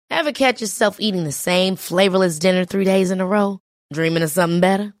Ever catch yourself eating the same flavorless dinner 3 days in a row? Dreaming of something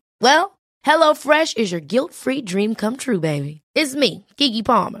better? Well, HelloFresh is your guilt-free dream come true, baby. It's me, Keke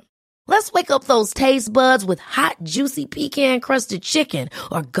Palmer. Let's wake up those taste buds with hot, juicy pecan-crusted chicken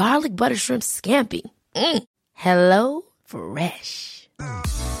or garlic butter shrimp scampi. Hello Fresh.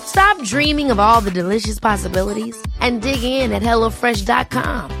 Stop dreaming of all the delicious possibilities and dig in at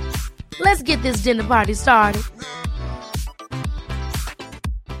HelloFresh.com. Let's get this dinner party started.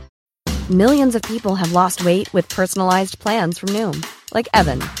 Millions of people have lost weight with personalized plans from Noom. Like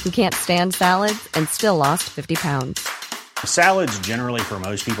Evan, who can't stand salads and still lost 50 pounds. Salads generally for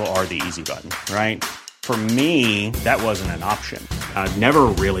most people are the easy button, right? For me, that wasn't an option. I never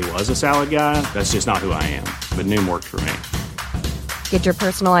really was a salad guy. That's just not who I am. But Noom worked for me. Get your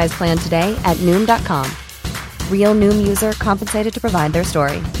personalized plan today at Noom.com. Real Noom user compensated to provide their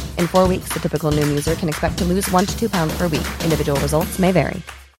story. In 4 weeks, the typical Noom user can expect to lose 1 to 2 pounds per week. Individual results may vary.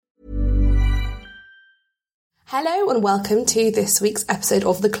 Hello and welcome to this week's episode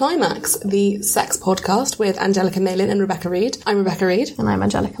of The Climax, the sex podcast with Angelica Malin and Rebecca Reid. I'm Rebecca Reid. And I'm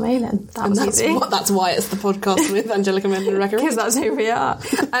Angelica Malin. That's why it's the podcast with Angelica Malin and Rebecca Reid. Because that's who we are.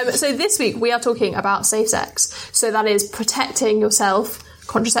 So this week we are talking about safe sex. So that is protecting yourself,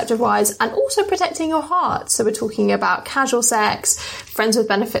 contraceptive-wise, and also protecting your heart. So we're talking about casual sex, friends with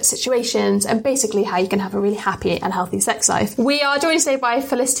benefits situations, and basically how you can have a really happy and healthy sex life. We are joined today by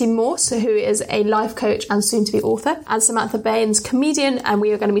Felicity Morse, who is a life coach and soon-to-be author, and Samantha Baines, comedian, and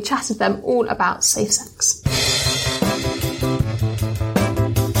we are going to be chatting to them all about safe sex.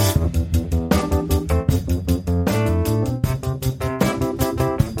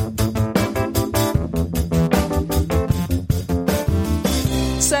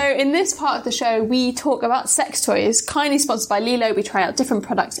 In this part of the show, we talk about sex toys, kindly sponsored by Lilo. We try out different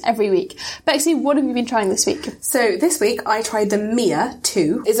products every week. Bexy, what have you been trying this week? So this week I tried the Mia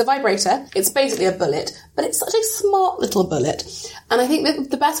 2. It's a vibrator. It's basically a bullet, but it's such a smart little bullet. And I think that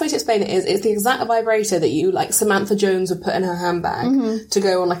the best way to explain it is it's the exact vibrator that you, like Samantha Jones would put in her handbag to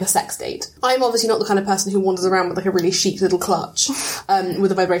go on like a sex date. I'm obviously not the kind of person who wanders around with like a really chic little clutch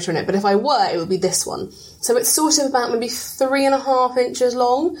with a vibrator in it, but if I were, it would be this one. So it's sort of about maybe 3.5 inches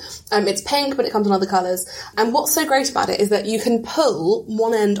long. It's pink, but it comes in other colours. And what's so great about it is that you can pull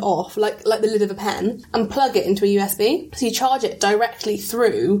one end off, like the lid of a pen, and plug it into a USB. So you charge it directly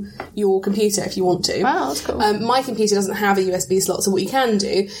through your computer if you want to. Wow, that's cool. My computer doesn't have a USB slot, so what you can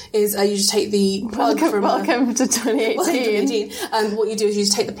do is you just take the plug from... Welcome to 2018. What you do is you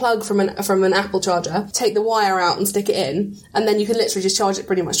just take the plug from an Apple charger, take the wire out and stick it in, and then you can literally just charge it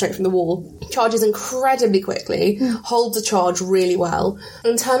pretty much straight from the wall. Charges incredibly quickly, holds a charge really well.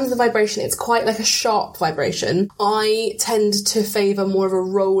 In terms of the vibration, it's quite like a sharp vibration. I tend to favour more of a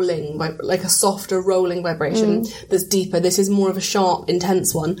rolling, like a softer rolling vibration that's deeper. This is more of a sharp,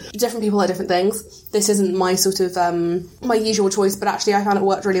 intense one. Different people like different things. This isn't my sort of, my usual choice, but actually I found it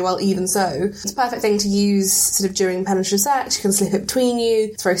worked really well even so. It's a perfect thing to use sort of during penetrative sex. You can slip it between you.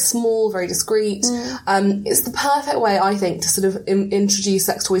 It's very small, very discreet. It's the perfect way, I think, to sort of introduce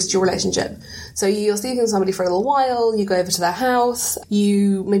sex toys to your relationship. So you're speaking with somebody for a little while, you go over to their house,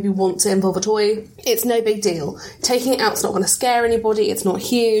 you maybe want to involve a toy. It's no big deal. Taking it out's not going to scare anybody. It's not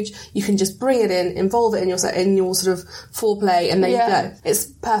huge. You can just bring it in, involve it in your sort of foreplay, and there you go. It's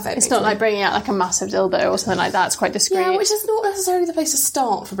perfect. It's not like bringing out like a massive dildo or something like that. It's quite discreet. Yeah, which is not necessarily the place to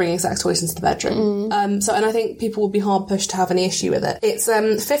start for bringing sex toys into the bedroom. And I think people would be hard pushed to have any issue with it. It's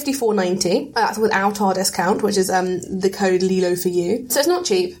 $54.90. That's without our discount, which is the code Lilo for you. So it's not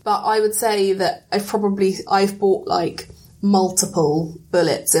cheap, but I would say that I've bought like multiple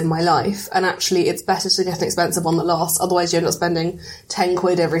bullets in my life, and actually it's better to get an expensive one that lasts, otherwise you end up spending 10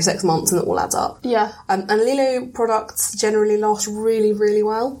 quid every 6 months and it all adds up. Yeah. And Lilo products generally last really, really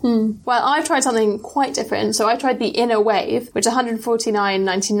well. Well, I've tried something quite different. So I tried the Inner Wave, which is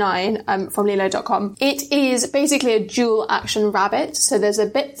 $149.99 from Lilo.com. It is basically a dual action rabbit. So there's a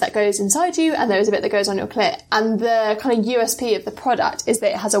bit that goes inside you and there's a bit that goes on your clit. And the kind of USP of the product is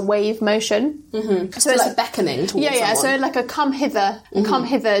that it has a wave motion. So it's like beckoning towards someone. So like a come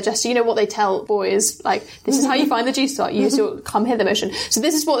hither gesture. You know what they tell boys, like, this is how you find the G spot, use your come hither motion. So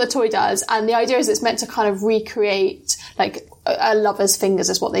this is what the toy does, and the idea is it's meant to kind of recreate like a lover's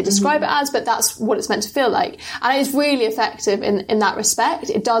fingers is what they describe it as, but that's what it's meant to feel like. And it's really effective in that respect.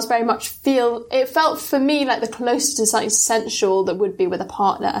 It does very much it felt for me like the closest to something sensual that would be with a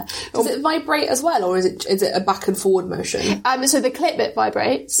partner. Does it vibrate as well, or is it a back and forward motion? So the clit bit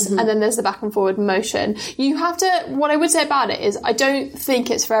vibrates, and then there's the back and forward motion. You have to, what I would say about it is I don't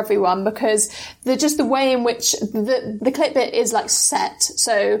think it's for everyone, because the way in which the clit bit is like set,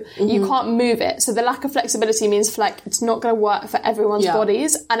 so you can't move it. So the lack of flexibility means like it's not going to work work for everyone's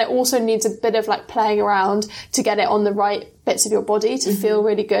bodies, and it also needs a bit of like playing around to get it on the right bits of your body to feel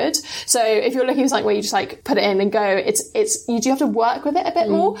really good. So if you're looking for something where you just like put it in and go, it's you do have to work with it a bit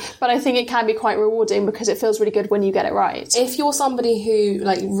more, but I think it can be quite rewarding because it feels really good when you get it right. If you're somebody who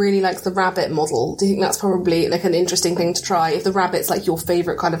like really likes the rabbit model, do you think that's probably like an interesting thing to try if the rabbit's like your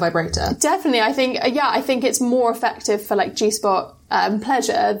favourite kind of vibrator? Definitely. I think it's more effective for like G-spot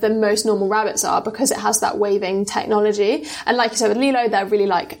pleasure than most normal rabbits are because it has that waving technology. And like you said with Lilo, they're really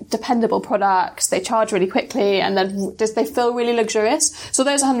like dependable products. They charge really quickly and then they feel really luxurious. So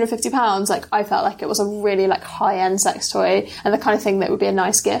those £150, like I felt like it was a really like high-end sex toy and the kind of thing that would be a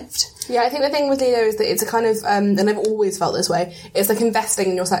nice gift. Yeah, I think the thing with Lilo is that it's a kind of, and I've always felt this way, it's like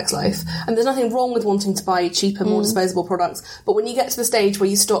investing in your sex life. And there's nothing wrong with wanting to buy cheaper, more disposable products. But when you get to the stage where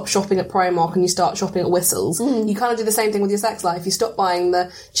you stop shopping at Primark and you start shopping at Whistles, you kind of do the same thing with your sex life. You stop buying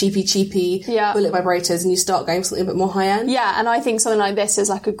the cheapy bullet vibrators and you start going for something a bit more high-end. Yeah, and I think something like this is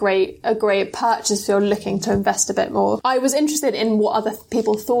like a great purchase if you're looking to invest a bit more. I was interested in what other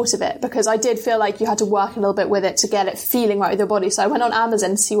people thought of it because I did feel like you had to work a little bit with it to get it feeling right with your body. So I went on Amazon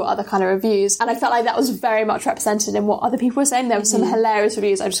to see what other kind of reviews, and I felt like that was very much represented in what other people were saying. There were some hilarious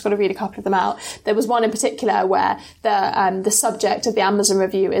reviews. I just got to read a couple of them out. There was one in particular where the subject of the Amazon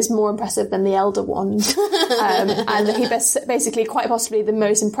review is more impressive than the Elder Wand, and he basically quite possibly the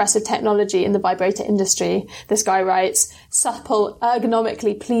most impressive technology in the vibrator industry. This guy writes, supple,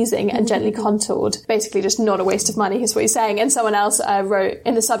 ergonomically pleasing and gently contoured. Basically just not a waste of money is what he's saying. And someone else wrote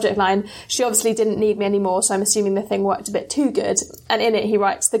in the subject line, she obviously didn't need me anymore, so I'm assuming the thing worked a bit too good. And in it he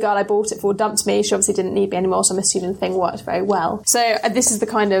writes, the girl I bought it for dumped me, she obviously didn't need me anymore, so I'm assuming the thing worked very well. So this is the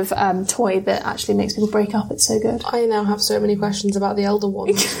kind of toy that actually makes people break up. It's so good. I now have so many questions about the Elder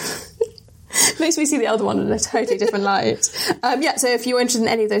Wand. Makes me see the Elder One in a totally different light. So if you're interested in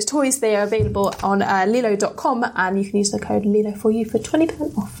any of those toys, they are available on Lilo.com, and you can use the code Lilo for you for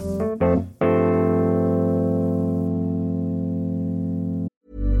 20% off.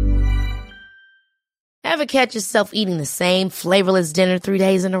 Ever catch yourself eating the same flavorless dinner 3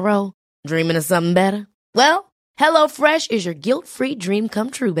 days in a row? Dreaming of something better? Well, HelloFresh is your guilt-free dream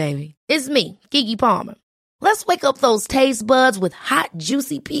come true, baby. It's me, Keke Palmer. Let's wake up those taste buds with hot,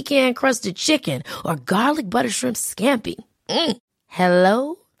 juicy pecan-crusted chicken or garlic butter shrimp scampi.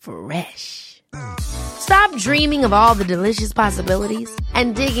 Hello Fresh. Stop dreaming of all the delicious possibilities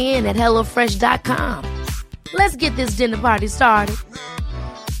and dig in at HelloFresh.com. Let's get this dinner party started.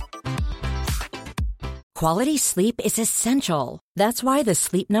 Quality sleep is essential. That's why the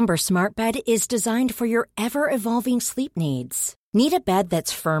Sleep Number Smart Bed is designed for your ever-evolving sleep needs. Need a bed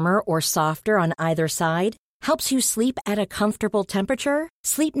that's firmer or softer on either side? Helps you sleep at a comfortable temperature?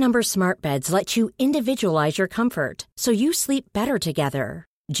 Sleep Number Smart Beds let you individualize your comfort, so you sleep better together.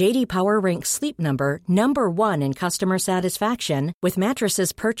 J.D. Power ranks Sleep Number #1 in customer satisfaction with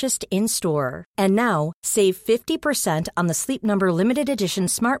mattresses purchased in-store. And now, save 50% on the Sleep Number Limited Edition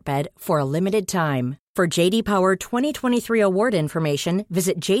Smart Bed for a limited time. For J.D. Power 2023 award information,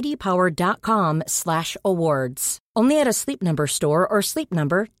 visit jdpower.com/awards. Only at a Sleep Number store or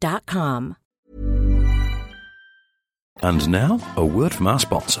sleepnumber.com. And now, a word from our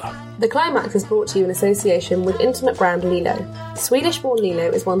sponsor. The Climax is brought to you in association with intimate brand Lilo. Swedish-born Lilo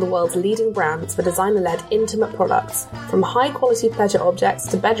is one of the world's leading brands for designer-led intimate products. From high-quality pleasure objects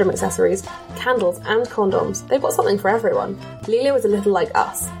to bedroom accessories, candles and condoms, they've got something for everyone. Lilo is a little like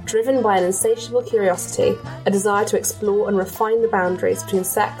us, driven by an insatiable curiosity, a desire to explore and refine the boundaries between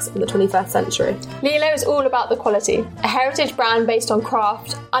sex and the 21st century. Lilo is all about the quality. A heritage brand based on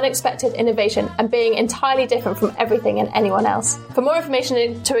craft, unexpected innovation, and being entirely different from everything and anyone else. For more information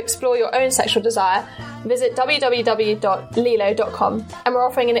and to explore your own sexual desire, visit www.lilo.com, and we're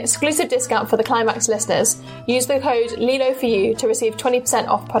offering an exclusive discount for the Climax listeners. Use the code Lilo for you to receive 20%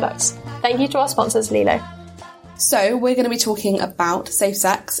 off products. Thank you to our sponsors, Lilo. So we're going to be talking about safe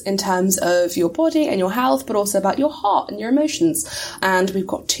sex in terms of your body and your health, but also about your heart and your emotions. And we've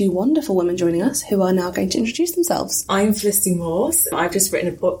got two wonderful women joining us who are now going to introduce themselves. I'm Felicity Morse. I've just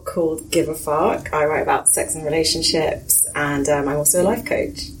written a book called Give a Fuck. I write about sex and relationships, and I'm also a life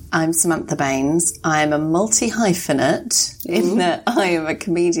coach. I'm Samantha Baines. I'm a multi-hyphenate in that I am a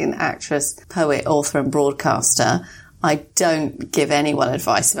comedian, actress, poet, author and broadcaster. I don't give anyone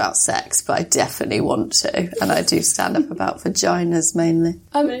advice about sex, but I definitely want to. And I do stand up about vaginas mainly.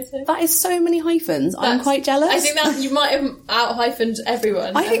 That is so many hyphens. I'm quite jealous. I think that you might have out-hyphened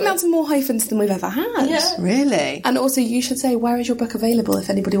everyone. I think that's more hyphens than we've ever had. Yeah. Really? And also you should say, where is your book available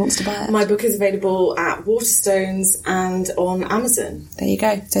if anybody wants to buy it? My book is available at Waterstones and on Amazon. There you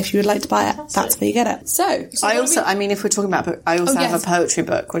go. So if you would like to buy it, that's where you get it. So I also, I mean, if we're talking about book, I also have a poetry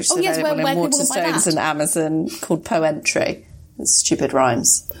book, which is available in Waterstones and Amazon called Poetic entry. Stupid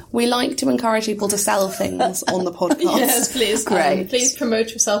rhymes. We like to encourage people to sell things on the podcast. Yes, please. Great. Please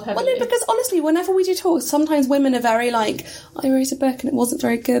promote yourself heavily. Well, no, because honestly, whenever we do talks, sometimes women are very like, I wrote a book and it wasn't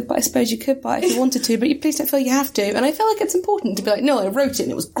very good, but I suppose you could buy it if you wanted to, but you please don't feel you have to. And I feel like it's important to be like, no, I wrote it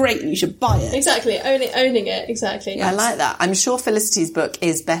and it was great and you should buy it. Exactly, owning it, exactly. I like that. I'm sure Felicity's book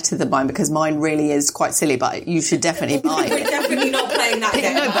is better than mine because mine really is quite silly, but you should definitely buy We're it. definitely not playing that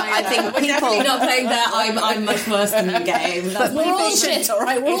game. No, but I think We're definitely people... not playing that I'm much worse than you game. That's We're all shit,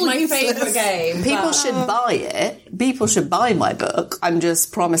 alright? We're all my useless. favourite game. People should buy it. People should buy my book. I'm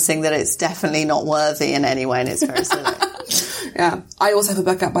just promising that it's definitely not worthy in any way and it's very silly. Yeah. I also have a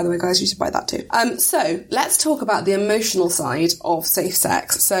book out, by the way, guys. You should buy that too. So, let's talk about the emotional side of safe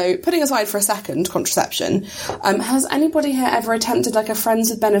sex. So, putting aside for a second contraception, has anybody here ever attempted like a friends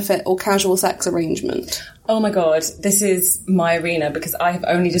with benefit or casual sex arrangement? Oh my god, this is my arena because I have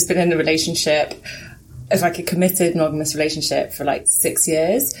only just been in a relationship, as like a committed monogamous relationship for like 6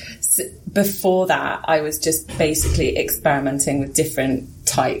 years. Before that, I was just basically experimenting with different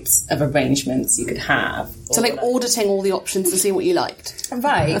types of arrangements you could have. So like auditing all the options to see what you liked.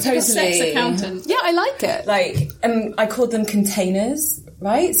 Right, totally. Sex accountant. Yeah, I like it. Like, I called them containers,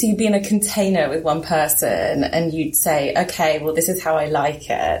 right? So you'd be in a container with one person and you'd say, okay, well, this is how I like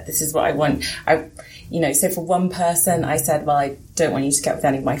it. This is what I want. So for one person, I said, well, I don't want you to get with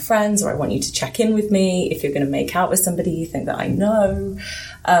any of my friends, or I want you to check in with me. If you're going to make out with somebody you think that I know.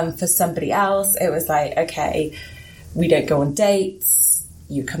 For somebody else, it was like, okay, we don't go on dates.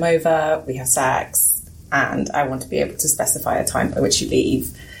 You come over, we have sex, and I want to be able to specify a time by which you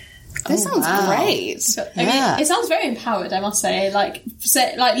leave. This sounds great. I mean, it sounds very empowered, I must say. Like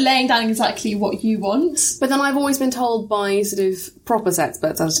laying down exactly what you want. But then I've always been told by sort of proper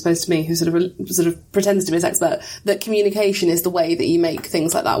experts, as opposed to me, who sort of pretends to be an expert, that communication is the way that you make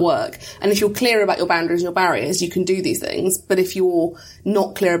things like that work. And if you're clear about your boundaries and your barriers, you can do these things. But if you're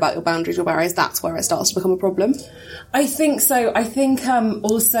not clear about your boundaries, your barriers, that's where it starts to become a problem. I think so. I think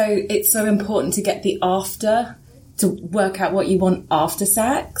also it's so important to get the after, to work out what you want after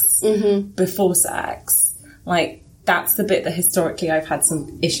sex, before sex. Like, that's the bit that historically I've had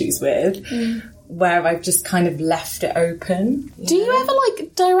some issues with, where I've just kind of left it open. Do you ever,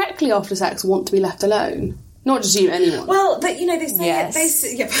 like, directly after sex want to be left alone? Not just you, anyone. Well, but they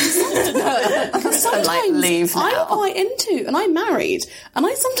say Yes. Sometimes leave now. I'm quite into, and I'm married, and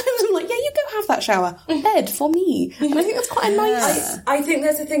sometimes I'm like, yeah, you go have that shower. Bed for me. And I think that's quite a nice... I think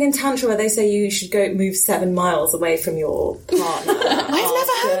there's a thing in Tantra where they say you should go move 7 miles away from your partner. I've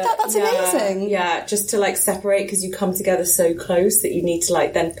never heard that. That's amazing. Yeah, just to like separate, because you come together so close that you need to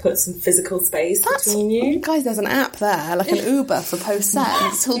like then put some physical space between you. Guys, there's an app there, like an Uber for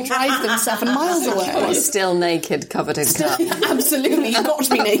post-sex. He'll drive them 7 miles away. Still naked, covered in cum. Absolutely, you've got to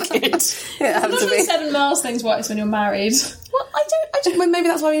be naked. I'm not sure the 7 miles thing's works when you're married. Well, I don't. Well, maybe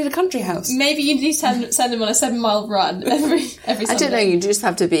that's why we need a country house. Maybe you need to send them on a 7-mile run every Sunday. I don't know, you just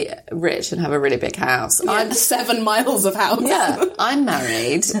have to be rich and have a really big house. Yeah, I'm 7 miles of house. Yeah, I'm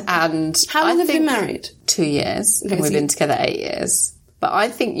married, and how long have you been married? 2 years, Okay, and we've been together 8 years. But I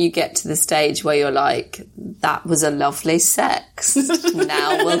think you get to the stage where you're like, that was a lovely sex.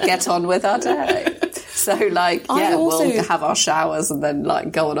 Now we'll get on with our day. So, like, we'll have our showers and then,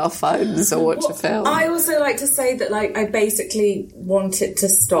 like, go on our phones or watch a film. I also like to say that, like, I basically want it to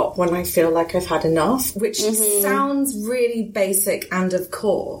stop when I feel like I've had enough, which sounds really basic and of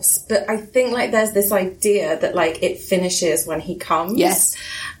course, but I think, like, there's this idea that, like, it finishes when he comes. Yes.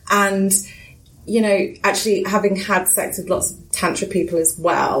 And... actually having had sex with lots of Tantra people as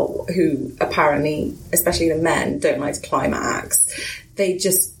well, who apparently, especially the men, don't like to climax,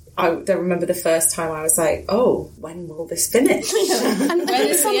 I remember the first time I was like, oh, when will this finish? And when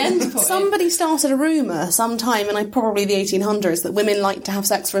is the end point? Somebody started a rumour sometime in probably the 1800s that women like to have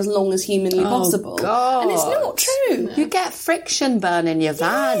sex for as long as humanly possible. God. And it's not true. You get friction burn in your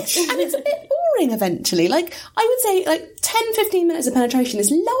vag. And it's a bit boring eventually. Like, I would say, like, 10-15 minutes of penetration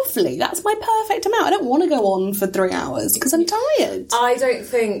is lovely. That's my perfect amount. I don't want to go on for 3 hours because I'm tired. I don't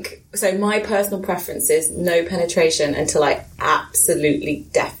think... So my personal preference is no penetration until I absolutely,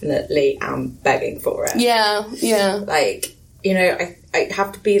 definitely am begging for it. Yeah. Like, I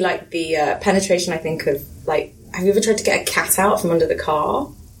have to be like the penetration, I think, of, like... Have you ever tried to get a cat out from under the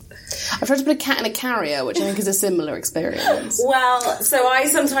car? I've tried to put a cat in a carrier, which I think is a similar experience. Well, so I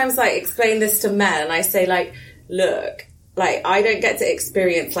sometimes, like, explain this to men, and I say, like, look... Like, I don't get to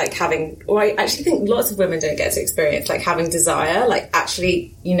experience, like, having... Or I actually think lots of women don't get to experience, like, having desire. Like,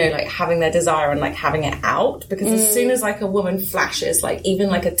 actually, like, having their desire and, like, having it out. Because as soon as, like, a woman flashes, like, even,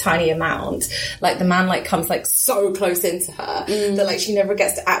 like, a tiny amount, like, the man, like, comes, like, so close into her that, like, she never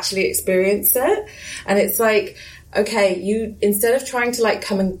gets to actually experience it. And it's, like... okay, you, instead of trying to like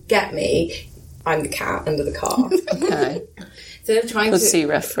come and get me, I'm the cat under the car. Okay. Instead of trying Pussy to...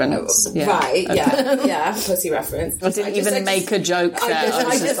 reference. Yeah. Right, yeah, pussy reference. I didn't even make a joke there.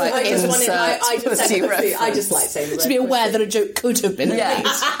 I just like saying the word to be aware that a joke could have been yeah,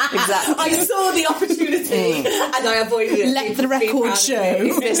 exactly. I saw the opportunity and I avoided it. Let the record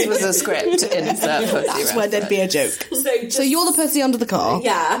show. This was a script. Insert pussy That's where there'd be a joke. So you're the pussy under the car?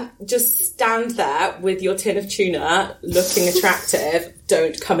 Yeah, just stand there with your tin of tuna looking attractive.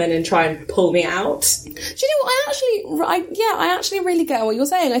 Don't come in and try and pull me out. Do you know what? I actually really get what you're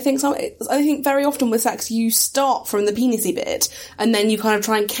saying. I think very often with sex you start from the penisy bit and then you kind of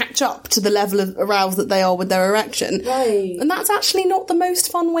try and catch up to the level of arousal that they are with their erection. Right. And that's actually not the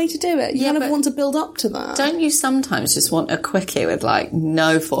most fun way to do it. You kind of want to build up to that. Don't you sometimes just want a quickie with like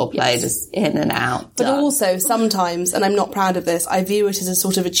no foreplay, just in and out? But also sometimes, and I'm not proud of this, I view it as a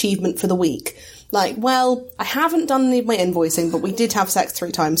sort of achievement for the week. Like, well, I haven't done any of my invoicing, but we did have sex 3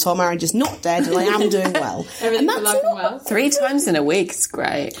 times, so our marriage is not dead and I am doing well. Everything's and that's not well. 3 times in a week is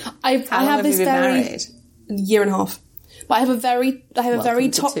great. I have this very married? year and a half. But I have a very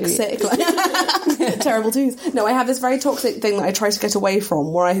toxic, terrible twos. No, I have this very toxic thing that I try to get away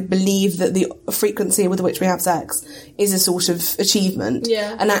from, where I believe that the frequency with which we have sex is a sort of achievement.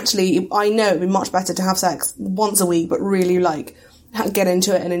 Yeah. And actually, I know it'd be much better to have sex once a week, but really like get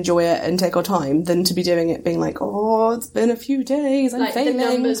into it and enjoy it and take our time than to be doing it being like, oh, it's been a few days, I'm like failing. the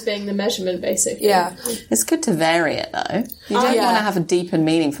numbers being the measurement, basically. Yeah. It's good to vary it though. You don't want to have a deep and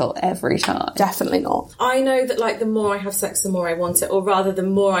meaningful every time. Definitely not. I know that like the more I have sex, the more I want it, or rather the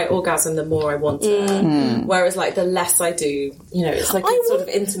more I orgasm, the more I want it. Whereas like the less I do, you know, it's like a sort of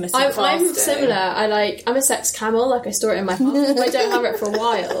intimacy. I'm similar. I'm a sex camel. Like I store it in my heart. If I don't have it for a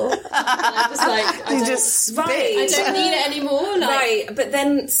while, I'm just like I don't need it anymore. Like, right, but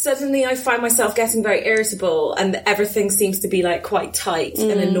then suddenly I find myself getting very irritable and everything seems to be like quite tight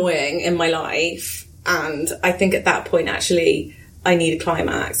and annoying in my life. And I think at that point, actually, I need a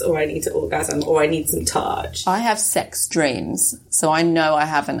climax or I need to orgasm or I need some touch. I have sex dreams, so I know I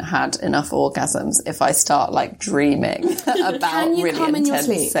haven't had enough orgasms if I start like dreaming about really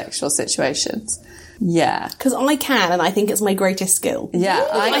intense sexual situations. Yeah, because I can, and I think it's my greatest skill. Yeah,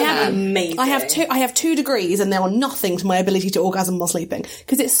 I have amazing. I have 2 degrees, and they are nothing to my ability to orgasm while sleeping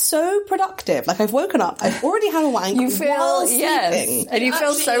because it's so productive. Like I've woken up, I've already had a wank. You feel while sleeping, and you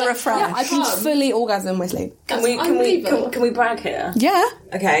feel so refreshed. Yeah, I can fully orgasm in my sleep. Can we brag here? Yeah.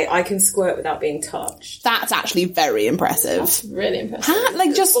 Okay, I can squirt without being touched. That's actually very impressive. That's really impressive.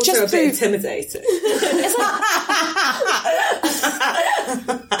 Like just a bit intimidating.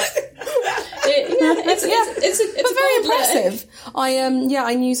 It's very impressive.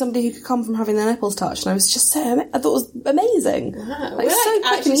 I knew somebody who could come from having their nipples touched, and I was just so I thought it was amazing. Wow. Like so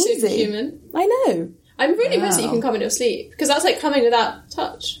quick and easy. Superhuman. I know. I'm really impressed that you can come in your sleep because that's like coming without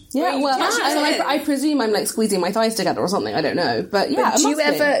touch. Yeah, well, I presume I'm like squeezing my thighs together or something. I don't know, but yeah.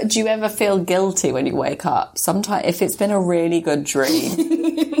 But do you ever feel guilty when you wake up? Sometimes, if it's been a really good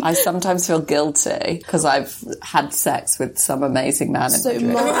dream, I sometimes feel guilty because I've had sex with some amazing man in my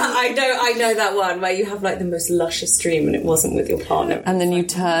dream. I know that one where you have like the most luscious dream and it wasn't with your partner, and then you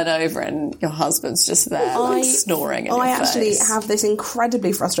turn over and your husband's just there, like snoring in your face. I actually have this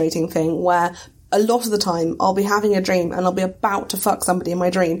incredibly frustrating thing where a lot of the time I'll be having a dream and I'll be about to fuck somebody in my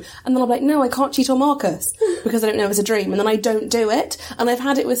dream and then I'll be like, no, I can't cheat on Marcus because I don't know it's a dream, and then I don't do it. And I've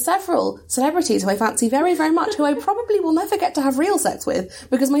had it with several celebrities who I fancy very, very much, who I probably will never get to have real sex with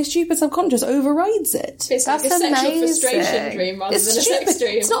because my stupid subconscious overrides it. It's like a sexual frustration dream rather than a sex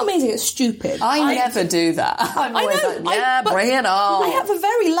dream. It's not amazing, it's stupid. I never do that. I'm always bring it on. I have a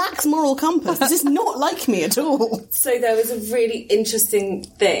very lax moral compass. This is not like me at all. So there was a really interesting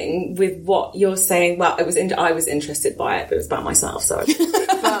thing with what you're saying. Well, I was interested by it, but it was about myself. So,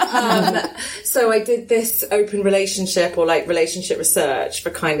 so I did this open relationship or like relationship research for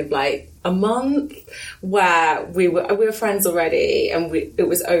kind of like a month, where we were friends already, and it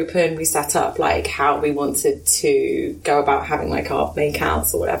was open. We set up like how we wanted to go about having like our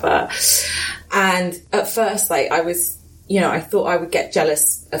makeouts or whatever. And at first, like I was, I thought I would get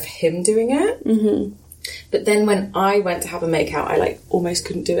jealous of him doing it. Mm-hmm. But then when I went to have a makeout, I like almost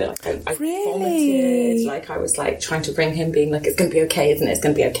couldn't do it. Like I vomited. Like I was like trying to ring him, being like, "It's going to be okay, isn't it? It's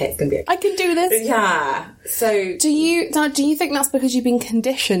going to be okay. It's going to be okay. I can do this." Yeah. So do you think that's because you've been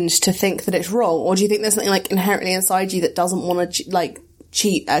conditioned to think that it's wrong, or do you think there's something like inherently inside you that doesn't want to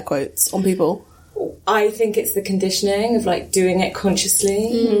cheat, air quotes, on people? I think it's the conditioning of like doing it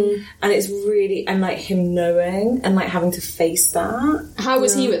consciously, and it's really, and like him knowing and like having to face that. How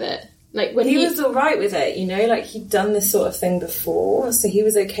was he with it? Like when he was all right with it, you know, like he'd done this sort of thing before, so he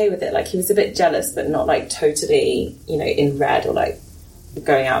was okay with it. Like he was a bit jealous, but not like totally, you know, in red or like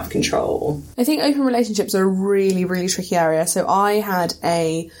going out of control. I think open relationships are a really, really tricky area. So I had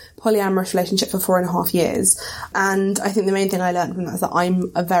a polyamorous relationship for 4.5 years, and I think the main thing I learned from that is that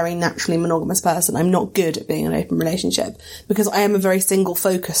I'm a very naturally monogamous person. I'm not good at being in an open relationship because I am a very single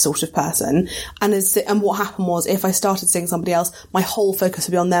focus sort of person, and what happened was if I started seeing somebody else, my whole focus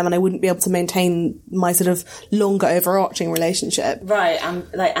would be on them and I wouldn't be able to maintain my sort of longer overarching relationship. Right,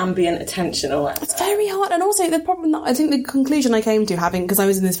 like ambient attention or whatever. It's very hard. And also the problem that I think the conclusion I came to, having, because I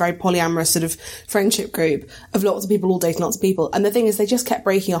was in this very polyamorous sort of friendship group of lots of people all dating lots of people, and the thing is they just kept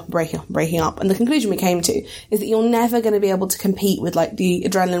breaking up. And the conclusion we came to is that you're never going to be able to compete with like the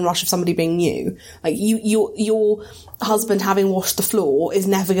adrenaline rush of somebody being new. Like your husband having washed the floor is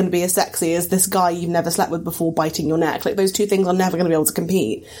never going to be as sexy as this guy you've never slept with before biting your neck. Like those two things are never going to be able to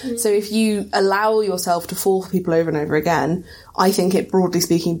compete. So if you allow yourself to fall for people over and over again, I think it, broadly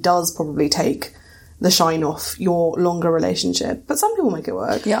speaking, does probably take the shine off your longer relationship. But some people make it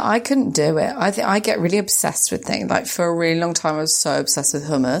work. Yeah, I couldn't do it. I think I get really obsessed with things. Like for a really long time, I was so obsessed with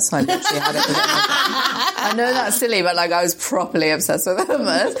hummus. I literally had it. I know that's silly, but like I was properly obsessed with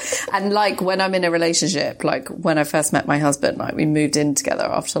hummus. And like when I'm in a relationship, like when I first met my husband, like we moved in together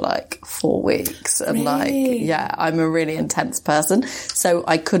after like 4 weeks. And like, yeah, I'm a really intense person. So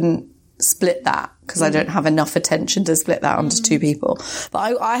I couldn't split that because I don't have enough attention to split that onto two people.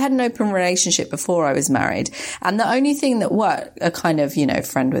 But I had an open relationship before I was married, and the only thing that worked, a kind of, you know,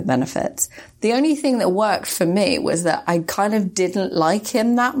 friend with benefits, the only thing that worked for me was that I kind of didn't like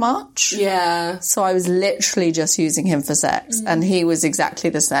him that much. Yeah. So I was literally just using him for sex, and he was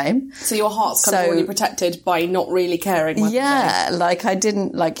exactly the same. So your heart's kind of already protected by not really caring much. Yeah, like I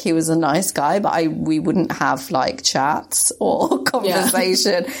didn't, like he was a nice guy, but we wouldn't have like chats or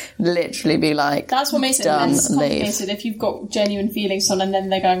conversation. Literally be like, that's what makes it less complicated. If you've got genuine feelings on and then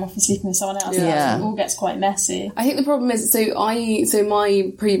they're going off and sleeping with someone else, it all gets quite messy. I think the problem is,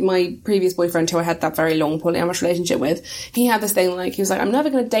 my previous boyfriend, who I had that very long polyamorous relationship with, he had this thing like, he was like, I'm never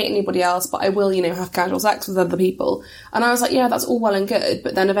going to date anybody else, but I will, you know, have casual sex with other people. And I was like, yeah, that's all well and good.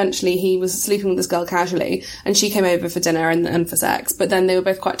 But then eventually he was sleeping with this girl casually, and she came over for dinner and for sex. But then they were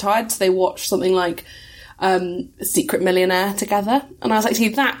both quite tired, so they watched something like Secret Millionaire together, and I was like, see,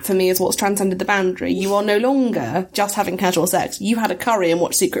 that for me is what's transcended the boundary. You are no longer just having casual sex. You had a curry and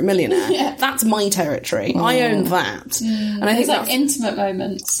watched Secret Millionaire. That's my territory. I own that. And I think that's like intimate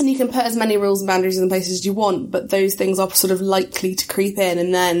moments, and you can put as many rules and boundaries in places as you want, but those things are sort of likely to creep in,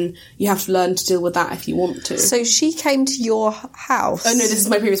 and then you have to learn to deal with that if you want to. So she came to your house? Oh no, this is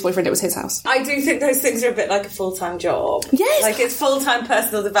my previous boyfriend. It was his house. I do think those things are a bit like a full-time job. Yes, like it's full-time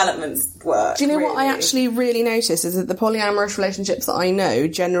personal development work. Do you know what I actually really notice is that the polyamorous relationships that I know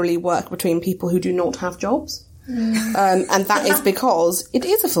generally work between people who do not have jobs. And that is because it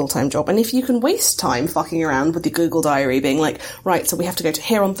is a full-time job, and if you can waste time fucking around with your Google Diary being like, right, so we have to go to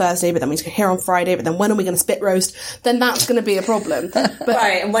here on Thursday, but then we have to go here on Friday, but then when are we going to spit roast, then that's going to be a problem. But,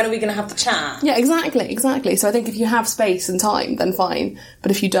 right, and when are we going to have the chat? Yeah, exactly. So I think if you have space and time, then fine,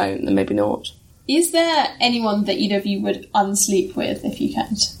 but if you don't, then maybe not. Is there anyone that you would unsleep with if you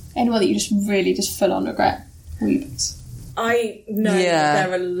can? Anyone that you just really just full on regret? I know that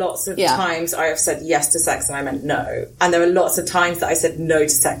there are lots of times I have said yes to sex and I meant no. And there are lots of times that I said no to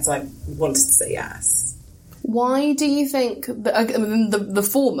sex and I wanted to say yes. Why do you think the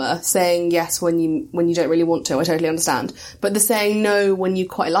former, saying yes when you don't really want to, I totally understand, but the saying no when you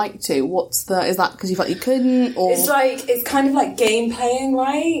quite like to, is that because you felt you couldn't, or it's kind of like game playing,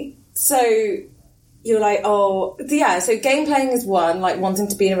 right? So you're like, so game playing is one, like wanting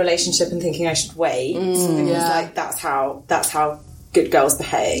to be in a relationship and thinking I should wait. Because like that's how good girls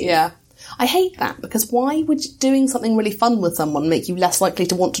behave. Yeah. I hate that, because why would doing something really fun with someone make you less likely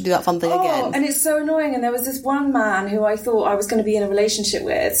to want to do that fun thing again? And it's so annoying. And there was this one man who I thought I was going to be in a relationship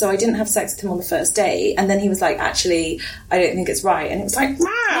with, so I didn't have sex with him on the first date. And then he was like, actually, I don't think it's right. And it was like,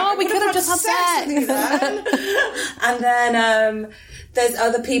 we could have just had sex with you then. And then there's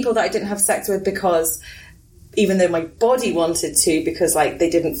other people that I didn't have sex with because, even though my body wanted to, because like they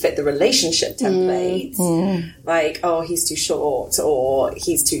didn't fit the relationship template, like, oh, he's too short, or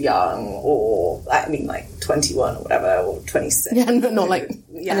he's too young, or I mean like 21 or whatever, or 26. Yeah, not like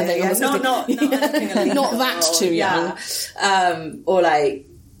not that too young. Or like,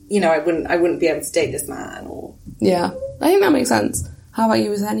 you know, I wouldn't be able to date this man. Or I think that makes sense. How about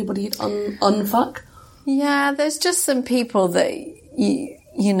you? Is there anybody you'd unfuck? Yeah, there's just some people that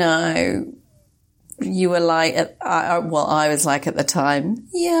you know. you were like, I was like at the time,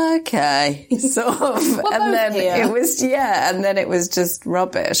 yeah, okay, sort of. And then it was just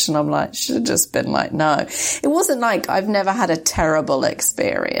rubbish. And I'm like, should have just been like, no. It wasn't like I've never had a terrible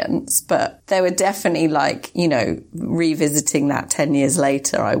experience, but there were definitely like, you know, revisiting that 10 years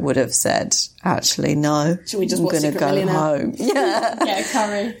later, I would have said, actually, no. Should we just I'm going to go home? Yeah. Get a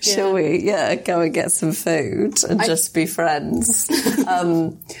curry. Shall we? Yeah, go and get some food and just be friends.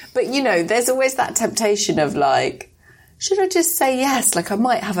 But, you know, there's always that temptation of like, should I just say yes? Like, I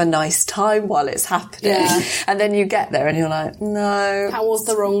might have a nice time while it's happening. Yeah. And then you get there and you're like, no. That was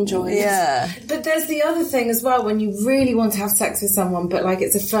the wrong choice. Yeah. But there's the other thing as well, when you really want to have sex with someone, but like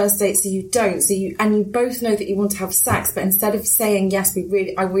it's a first date, so you don't. And you both know that you want to have sex, but instead of saying, yes,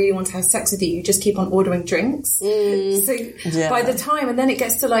 I really want to have sex with you, you just keep on ordering drinks. So by the time, and then it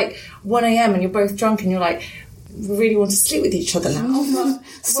gets to like 1 a.m. and you're both drunk and you're like, we really want to sleep with each other now.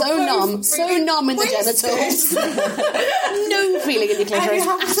 So numb in the genitals. No feeling in your clitoris. And you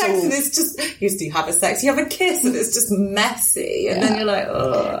have sex and it's just, you have a sex, you have a kiss and it's just messy. And then you're like,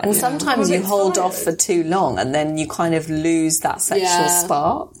 oh. And sometimes you hold off for too long and then you kind of lose that sexual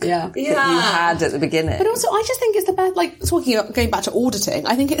spark that you had at the beginning. But also, I just think it's the best, like, going back to auditing,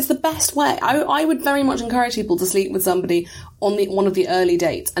 I think it's the best way. I would very much encourage people to sleep with somebody on one of the early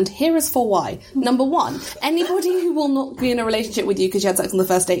dates. And here is for why. Number one, anybody who will not be in a relationship with you because you had sex on the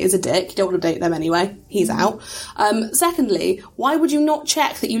first date is a dick. You don't want to date them anyway. He's out. Secondly, why would you not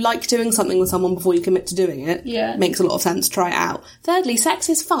check that you like doing something with someone before you commit to doing it? Yeah. Makes a lot of sense. Try it out. Thirdly, sex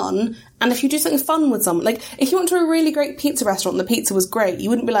is fun. And if you do something fun with someone, like, if you went to a really great pizza restaurant and the pizza was great, you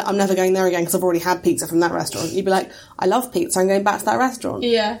wouldn't be like, I'm never going there again because I've already had pizza from that restaurant. You'd be like, I love pizza, I'm going back to that restaurant.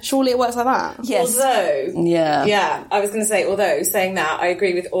 Yeah. Surely it works like that. Yes. Although, yeah, I was going to say, although saying that, I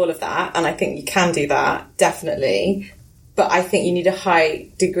agree with all of that, and I think you can do that, definitely. But I think you need a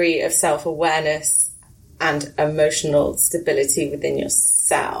high degree of self-awareness and emotional stability within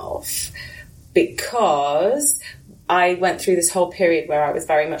yourself, because I went through this whole period where I was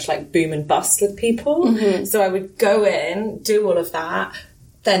very much like boom and bust with people. Mm-hmm. So I would go in, do all of that,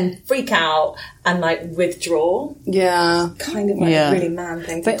 then freak out and like withdraw. Yeah. Kind of like a really man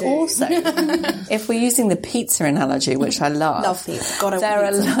thing to do. But also, if we're using the pizza analogy, which I love pizza. God, there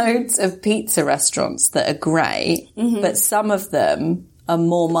are loads of pizza restaurants that are great, but some of them are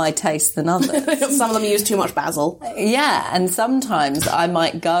more my taste than others. Some of them use too much basil. Yeah, and sometimes I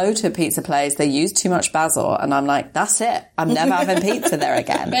might go to a pizza place, they use too much basil, and I'm like, that's it. I'm never having pizza there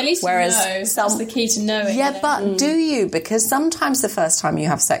again. But at least whereas you know. That's the key to knowing. Yeah, but do you? Because sometimes the first time you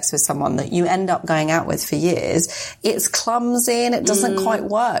have sex with someone that you end up going out with for years, it's clumsy and it doesn't quite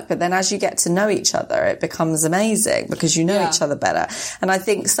work. But then as you get to know each other, it becomes amazing because you know each other better. And I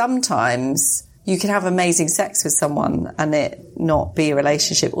think sometimes you can have amazing sex with someone and it not be a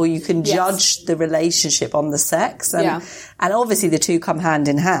relationship, or you can judge the relationship on the sex. And obviously the two come hand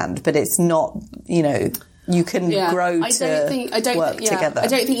in hand, but it's not, you know, you can grow work together. I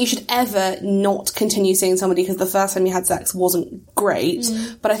don't think you should ever not continue seeing somebody because the first time you had sex wasn't great.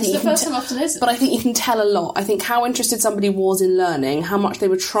 But I think first time often isn't. But I think you can tell a lot. I think how interested somebody was in learning, how much they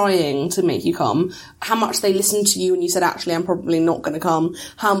were trying to make you come, how much they listened to you when you said, actually, I'm probably not going to come,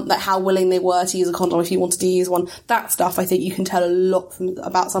 how willing they were to use a condom if you wanted to use one. That stuff, I think you can tell a lot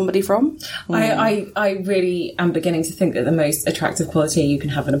about somebody from. I really am beginning to think that the most attractive quality you can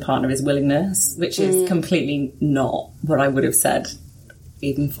have in a partner is willingness, which is completely not what I would have said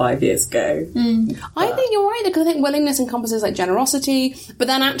even 5 years ago. I think you're right, because I think willingness encompasses like generosity, but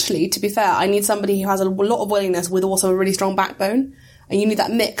then actually, to be fair, I need somebody who has a lot of willingness with also a really strong backbone. And you need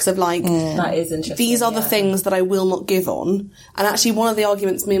that mix of like, that is interesting. These are the things that I will not give on. And actually one of the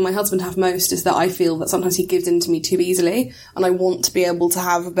arguments me and my husband have most is that I feel that sometimes he gives in to me too easily, and I want to be able to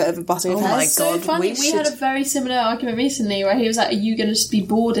have a bit of a butting of heads. Oh my So God, funny. We had a very similar argument recently where he was like, are you going to just be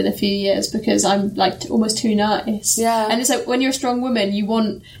bored in a few years because I'm like almost too nice? Yeah. And it's like, when you're a strong woman, you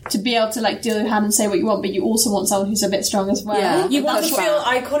want to be able to like deal your hand and say what you want, but you also want someone who's a bit strong as well. Yeah. You want to feel,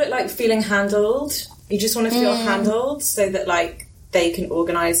 I call it like feeling handled. You just want to feel handled so that like they can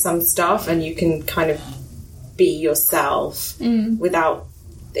organise some stuff and you can kind of be yourself without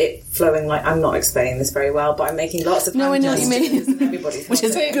it flowing like, I'm not explaining this very well, but I'm making lots of I know what you mean. Everybody's Which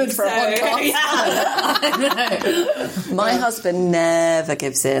is good for a podcast. My husband never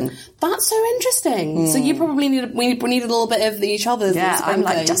gives in. That's so interesting. So you probably need a little bit of each other's. Yeah, I'm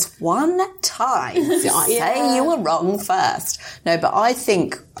like, just one time. Say you were wrong first. No, but I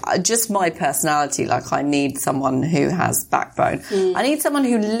think just my personality, like I need someone who has backbone. I need someone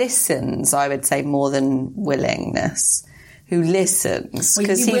who listens, I would say, more than willingness. Who listens,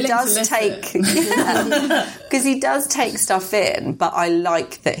 because he does take stuff in, but I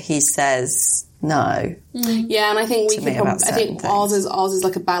like that he says, No. Yeah, and I think we could probably, I think ours is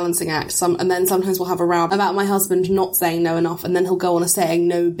like a balancing act. And then sometimes we'll have a row about my husband not saying no enough, and then he'll go on a saying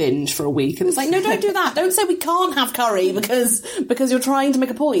no binge for a week, and it's like, no, don't do that. Don't say we can't have curry because you're trying to make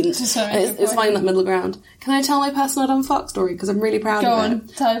a point. It's finding that middle ground. Can I tell my personal done fuck story, because I'm really proud of it? Go on,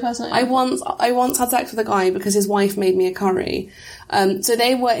 tell your personal. I once had sex with a guy because his wife made me a curry. So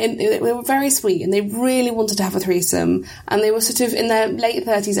they were very sweet, and they really wanted to have a threesome, and they were sort of in their late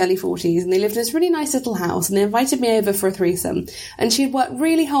 30s, early 40s, and they lived in this really nice little house, and they invited me over for a threesome, and she'd worked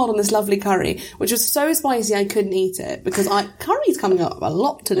really hard on this lovely curry, which was so spicy I couldn't eat it, because curry's coming up a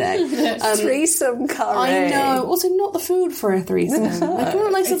lot today. Threesome curry. I know. Also, not the food for a threesome. Like, a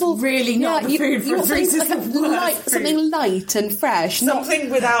nice little, really not the food for a threesome. Something light and fresh. Something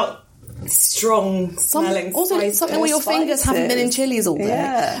without strong smelling something where your fingers haven't been in chilies all day.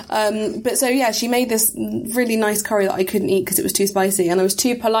 Yeah. But so yeah, she made this really nice curry that I couldn't eat because it was too spicy, and I was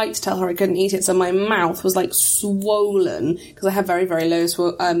too polite to tell her I couldn't eat it, so my mouth was like swollen because I have very, very low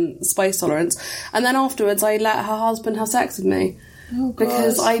spice tolerance. And then afterwards I let her husband have sex with me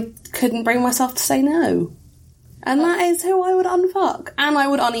because I couldn't bring myself to say no. And that is who I would unfuck, and I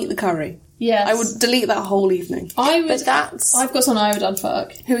would uneat the curry. Yes. I would delete that whole evening. I've got someone I would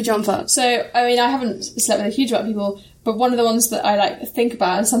unfuck. Who would you unfuck? So, I mean, I haven't slept with a huge amount of people, but one of the ones that I think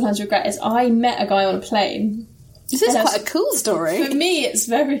about and sometimes regret is I met a guy on a plane. This is quite a cool story. For me, it's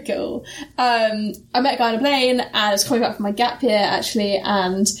very cool. I met a guy on a plane, and I was coming back from my gap year, actually,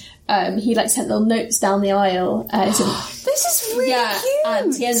 and he sent little notes down the aisle. This is really cute.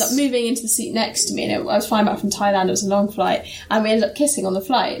 And he ended up moving into the seat next to me, and I was flying back from Thailand. It was a long flight, and we ended up kissing on the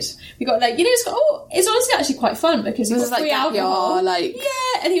flight. We got it's honestly actually quite fun because he got free alcohol.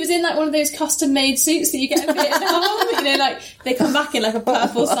 And he was in one of those custom made suits that you get in Vietnam. They come back in a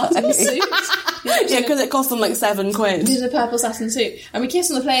purple satin suit. Because it cost them £7. It was a purple satin suit, and we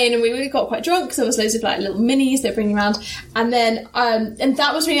kissed on the plane, and we really got quite drunk. So there was loads of little minis they're bringing around, and then and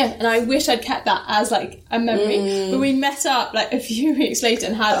that was really nice. And I wish I'd kept that as a memory. But we met up a few weeks later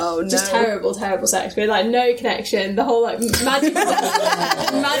and had just terrible sex. We had no connection. The whole magic of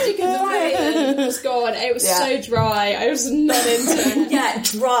the plane was gone. It was so dry. I was not into it. Yeah,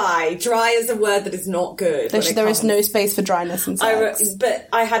 dry. Dry is a word that is not good. There is no space for dryness in sex. But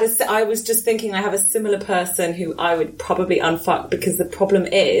I was just thinking I have a similar person who I would probably unfuck, because the problem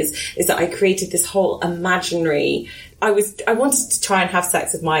is that I created this whole imaginary. I wanted to try and have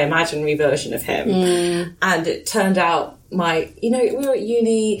sex with my imaginary version of him, and it turned out we were at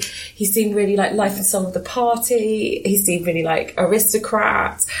uni, he seemed really like life and soul of the party, he seemed really like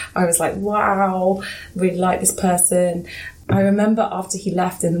aristocrat. I was like, wow, really like this person. I remember after he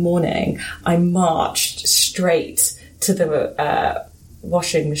left in the morning, I marched straight to the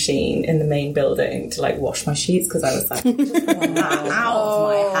washing machine in the main building to wash my sheets, because I was like, I just want that out of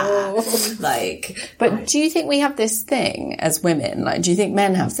my hat. But do you think we have this thing as women? Do you think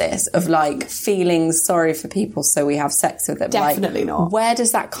men have this of feeling sorry for people, so we have sex with them? Definitely not. Where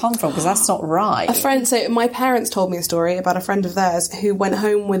does that come from? Because that's not right. So my parents told me a story about a friend of theirs who went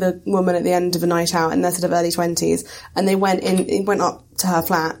home with a woman at the end of a night out in their sort of early 20s, and they went up to her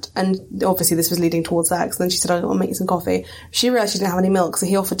flat, and obviously this was leading towards sex. And then she said, I'll make you some coffee. She realised she didn't have any milk, so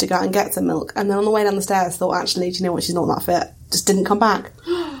he offered to go out and get some milk, and then on the way down the stairs thought, actually, do you know what, she's not that fit, just didn't come back.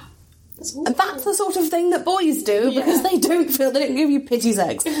 And that's the sort of thing that boys do, because they don't give you pity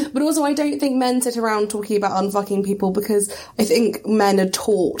sex. But also, I don't think men sit around talking about unfucking people, because I think men are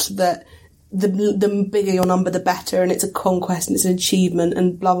taught that the bigger your number, the better, and it's a conquest and it's an achievement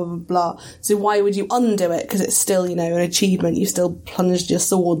and blah, blah, blah, blah. So why would you undo it? Because it's still, an achievement. You still plunged your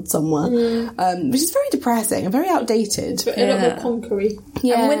sword somewhere. Which is very depressing and very outdated. But a little bit conquery.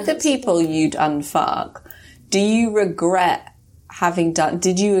 Yeah. And with the people you'd unfuck, do you regret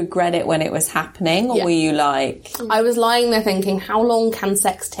did you regret it when it was happening, or were you I was lying there thinking, how long can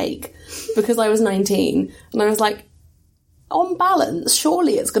sex take? Because I was 19, and I was like, on balance,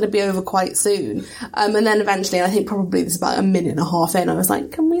 surely it's going to be over quite soon. And then eventually, I think probably this about a minute and a half in, I was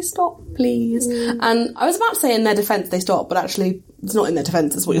like, can we stop, please? And I was about to say in their defence they stopped, but actually it's not in their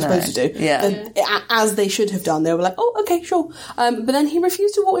defence, it's what you're supposed to do. As they should have done. They were like, oh, okay, sure. But then he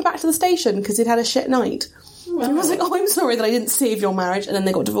refused to walk me back to the station because he'd had a shit night. Wow. And I was like, oh, I'm sorry that I didn't save your marriage. And then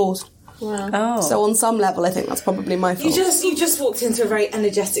they got divorced. Wow. Oh. So on some level, I think that's probably my fault. You just walked into a very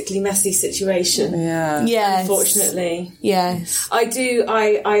energetically messy situation. Yeah. Yes. Unfortunately. Yes.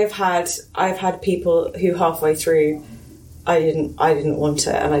 I've had people who halfway through I didn't want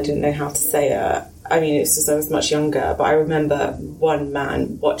it, and I didn't know how to say it. I mean, it's just I was much younger, but I remember one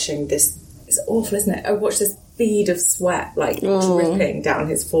man watching this. It's awful, isn't it? I watched this bead of sweat dripping down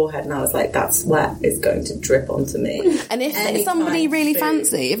his forehead, and I was like, that sweat is going to drip onto me. And if it's somebody really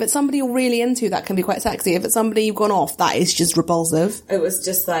fancy, if it's somebody you're really into, that can be quite sexy. If it's somebody you've gone off, that is just repulsive. It was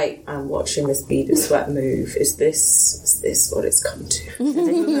just like, I'm watching this bead of sweat move. Is this what it's come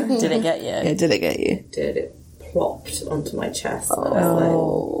to? Did it get you? Yeah, did it get you? Did it plopped onto my chest?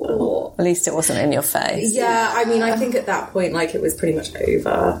 At least it wasn't in your face. Yeah, I mean, I think at that point, like, it was pretty much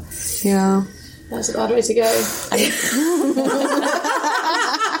over. Yeah. That's a bad way to go.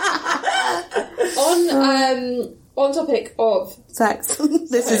 On topic of sex.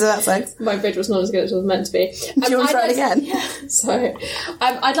 This is about sex. My bridge was not as good as it was meant to be. Do you want to try it again? Yeah. So,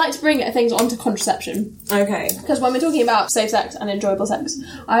 I'd like to bring things onto contraception. Okay. Because when we're talking about safe sex and enjoyable sex,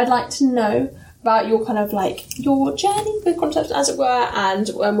 I'd like to know about your kind of like your journey with contraception, as it were, and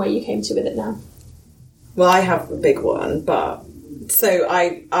where you came to with it now. Well, I have a big one, but so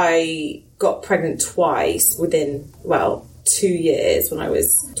I got pregnant twice within 2 years, when I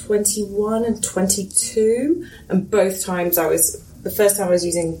was 21 and 22, and both times the first time I was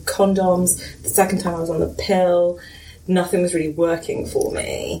using condoms, the second time I was on the pill. Nothing was really working for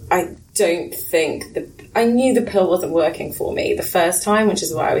me. I don't think I knew the pill wasn't working for me the first time, which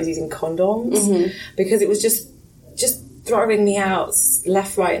is why I was using condoms, because it was just throwing me out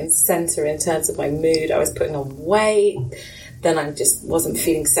left, right and centre in terms of my mood. I was putting on weight. Then I just wasn't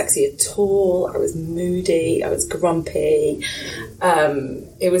feeling sexy at all. I was moody. I was grumpy.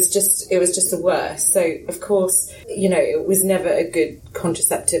 It was just the worst. So, of course, it was never a good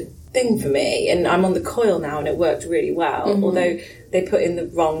contraceptive thing for me. And I'm on the coil now, and it worked really well. Although they put in the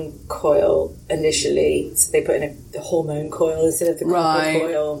wrong coil initially. So they put in a hormone coil instead of the copper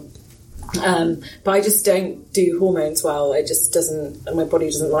coil. But I just don't do hormones well. It just doesn't, my body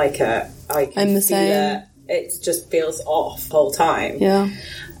doesn't like it. I'm the same. It just feels off the whole time. Yeah.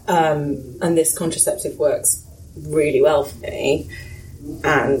 And this contraceptive works really well for me,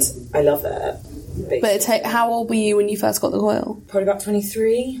 and I love it. But how old were you when you first got the coil? Probably about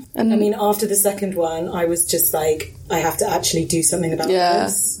 23. And I mean, after the second one, I was just like, I have to actually do something about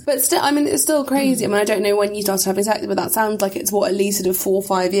this. But still, I mean, it's still crazy. I mean, I don't know when you started having sex, but that sounds like it's at least sort of 4 or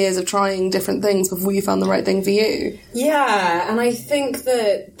 5 years of trying different things before you found the right thing for you. Yeah, and I think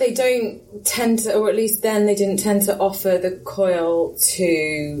that they don't tend to, or at least then they didn't tend to offer the coil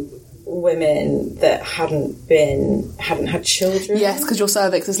to women that hadn't had children. Yes, because your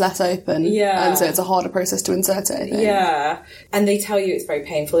cervix is less open. Yeah. And so it's a harder process to insert it, I think. Yeah. And they tell you it's very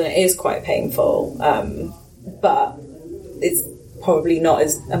painful, and it is quite painful. But it's probably not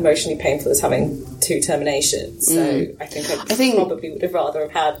as emotionally painful as having 2 terminations. So I think I probably would have rather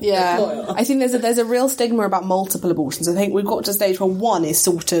have had the coil. I think there's a real stigma about multiple abortions. I think we've got to a stage where one is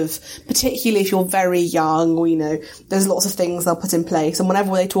sort of, particularly if you're very young, or, there's lots of things they'll put in place. And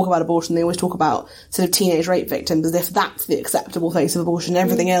whenever they talk about abortion, they always talk about sort of teenage rape victims as if that's the acceptable face of abortion.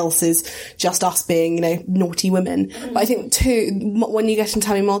 Everything else is just us being, naughty women. But I think too, when you get into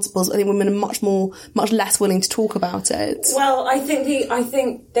having multiples, I think women are much less willing to talk about it. Well, I think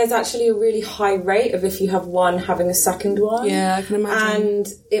there's actually a really high rate of, if you have one, having a second one. Yeah, I can imagine. And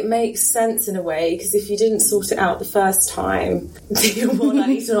it makes sense in a way, because if you didn't sort it out the first time, you're more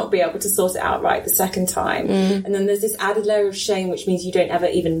likely to not be able to sort it out right the second time. And then there's this added layer of shame, which means you don't ever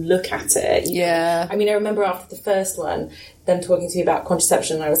even look at it. I mean, I remember after the first one, them talking to me about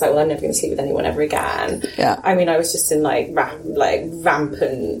contraception, and I was like, well, I'm never going to sleep with anyone ever again. Yeah. I mean, I was just in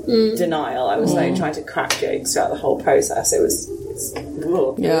rampant denial. I was trying to crack jokes throughout the whole process. It was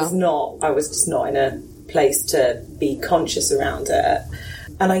not, I was just not in a place to be conscious around it.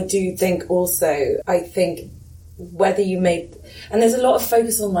 And I do think also, whether you made, and there's a lot of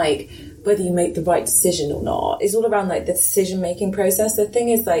focus on whether you make the right decision or not. It's all around the decision making process. The thing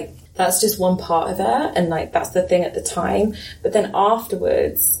is that's just one part of it, and that's the thing at the time. But then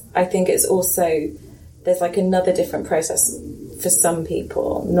afterwards, I think it's also, there's another different process for some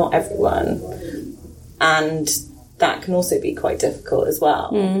people, not everyone. And that can also be quite difficult as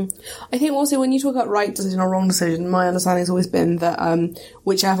well. I think also when you talk about right decision or wrong decision, my understanding has always been that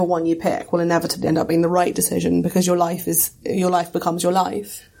whichever one you pick will inevitably end up being the right decision, because your life becomes your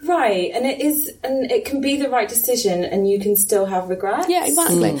life. Right, and it can be the right decision, and you can still have regrets. Yeah,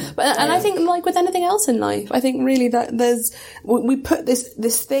 exactly. But I think with anything else in life, I think really that we put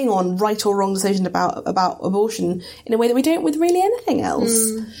this thing on right or wrong decision about abortion in a way that we don't with really anything else.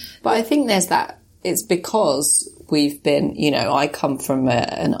 But I think there's that. It's because we've been, you know, I come from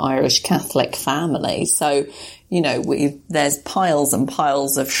an Irish Catholic family, so, you know, there's piles and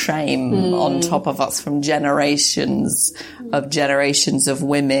piles of shame on top of us from generations of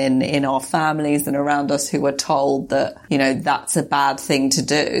women in our families and around us who were told that, you know, that's a bad thing to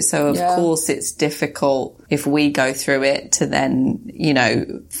do. So of course it's difficult if we go through it to then, you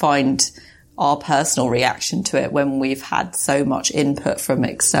know, find our personal reaction to it when we've had so much input from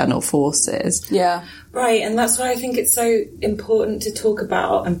external forces. Yeah. Right, and that's why I think it's so important to talk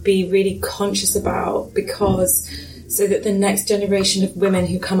about and be really conscious about, because so that the next generation of women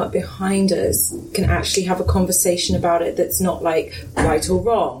who come up behind us can actually have a conversation about it that's not like right or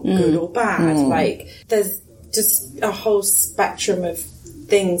wrong, good or bad. Like, there's just a whole spectrum of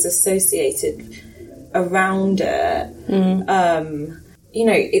things associated around it. You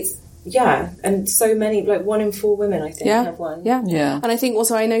know, it's, and so many, like 1 in 4 women, I think, have one. Yeah. And I think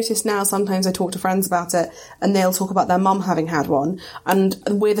also I notice now sometimes I talk to friends about it and they'll talk about their mum having had one, and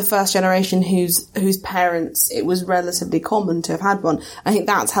we're the first generation whose parents, it was relatively common to have had one. I think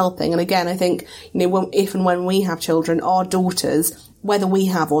that's helping. And again, I think, you know, if and when we have children, our daughters, whether we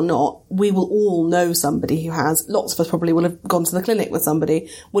have or not, we will all know somebody who has. Lots of us probably will have gone to the clinic with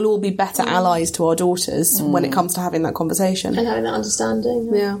somebody. We'll all be better allies to our daughters when it comes to having that conversation. And having that understanding.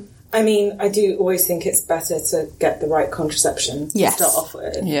 Yeah. I mean, I do always think it's better to get the right contraception to start off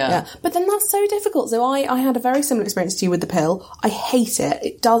with. Yeah. But then that's so difficult. So I had a very similar experience to you with the pill. I hate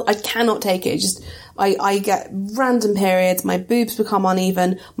it. I cannot take it. I get random periods, my boobs become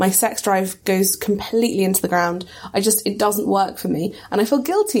uneven, my sex drive goes completely into the ground. It doesn't work for me. And I feel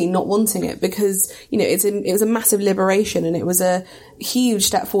guilty not wanting it because, you know, it was a massive liberation and it was a huge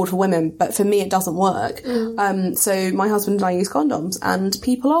step forward for women, but for me it doesn't work. So my husband and I use condoms, and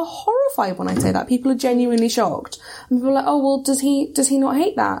people are horrified when I say that. People are genuinely shocked. And people are like, oh, well, does he not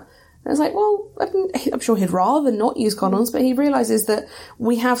hate that? And it's like, well, I'm sure he'd rather not use condoms, but he realises that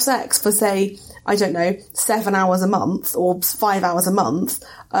we have sex for, say, I don't know, 7 hours a month or 5 hours a month,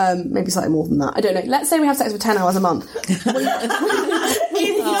 maybe slightly more than that. I don't know. Let's say we have sex for 10 hours a month.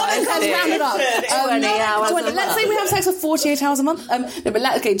 Rounded up. 20 hours a month. Let's say we have sex for 48 hours a month.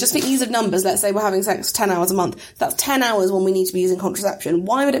 Just for ease of numbers, let's say we're having sex 10 hours a month. That's 10 hours when we need to be using contraception.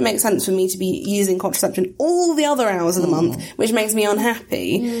 Why would it make sense for me to be using contraception all the other hours of the month, which makes me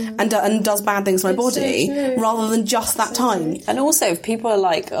unhappy and does bad things to my body, rather than just that time? And also, if people are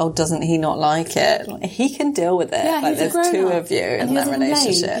like, oh, doesn't he not like it? Like, he can deal with it. Yeah, like, there's 2 of you in that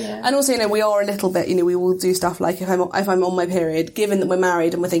relationship. And also, you know, we are a little bit, you know, we will do stuff like if I'm on my period, given that we're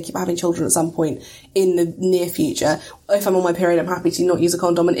married and we're thinking about having children at some point in the near future, if I'm on my period, I'm happy to not use a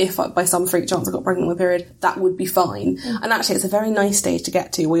condom, and if by some freak chance I got pregnant on my period, that would be fine. And actually, it's a very nice stage to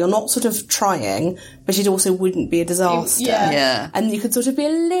get to where you're not sort of trying, but it also wouldn't be a disaster. And you could sort of be a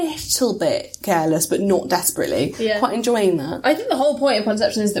little bit careless, but not desperately. Quite enjoying that. I think the whole point of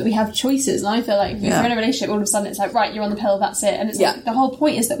contraception is that we have choices, and I feel like if you're in a relationship, all of a sudden it's like, right, you're on the pill, that's it. And it's like, the whole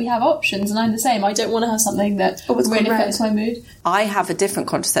point is that we have options, and I'm the same. I don't want to have something that really affects my mood. I have a different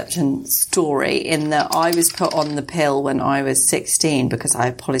contraception story in that I was put on the pill when I was 16 because I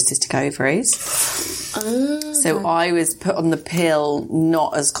had polycystic ovaries. So I was put on the pill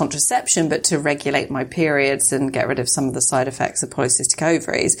not as contraception, but to regulate my periods and get rid of some of the side effects of polycystic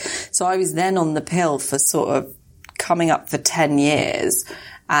ovaries. So I was then on the pill for sort of coming up for 10 years.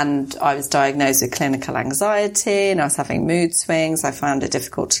 And I was diagnosed with clinical anxiety and I was having mood swings. I found it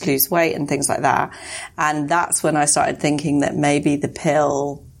difficult to lose weight and things like that. And that's when I started thinking that maybe the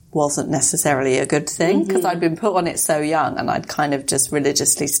pill wasn't necessarily a good thing, because I'd been put on it so young and I'd kind of just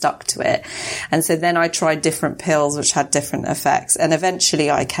religiously stuck to it. And so then I tried different pills which had different effects, and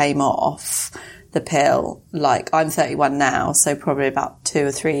eventually I came off the pill. Like, I'm 31 now, so probably about 2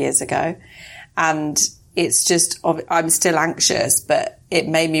 or 3 years ago. And it's just, I'm still anxious, but it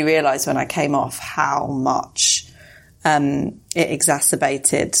made me realise when I came off how much it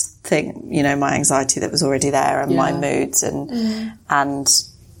exacerbated my anxiety that was already there, and my moods and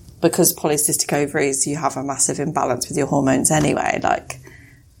because polycystic ovaries, you have a massive imbalance with your hormones anyway, like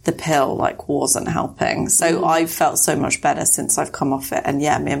the pill wasn't helping. So I felt so much better since I've come off it. And me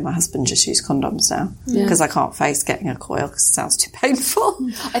and my husband just use condoms now because I can't face getting a coil because it sounds too painful.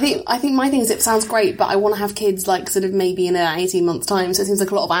 I think my thing is it sounds great, but I want to have kids sort of maybe in 18 months time. So it seems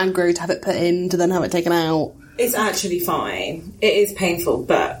like a lot of aggro to have it put in to then have it taken out. It's actually fine. It is painful,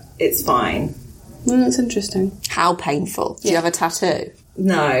 but it's fine. That's interesting. How painful? Do you have a tattoo?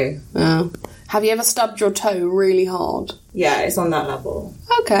 No. Oh. Have you ever stubbed your toe really hard? Yeah, it's on that level.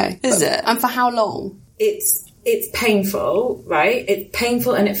 Okay. Is it? And for how long? It's painful, right? It's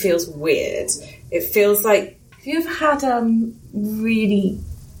painful and it feels weird. It feels like... Have you ever had really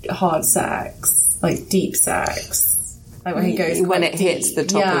hard sex, like deep sex, like when he goes when it deep. hits the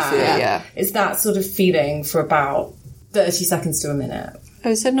top of you, yeah. It's that sort of feeling for about 30 seconds to a minute.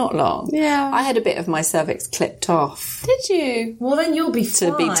 Oh, so not long. Yeah. I had a bit of my cervix clipped off. Did you? Well, then you'll be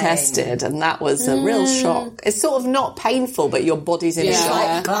fine. To be tested, and that was a real shock. It's sort of not painful, but your body's in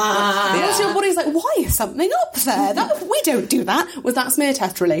shock. So your body's like, why is something up there? We don't do that. Was that smear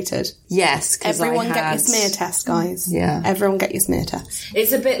test related? Yes, because Everyone get your smear test, guys. Yeah. Everyone get your smear test.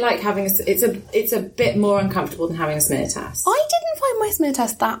 It's a bit like having it's a bit more uncomfortable than having a smear test. I didn't find my smear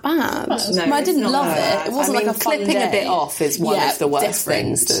test that bad. No, I didn't it's not love bad. it. It wasn't like a fun clipping day. a bit off is one of the worst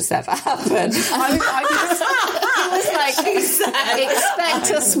things that's ever happened. I was like,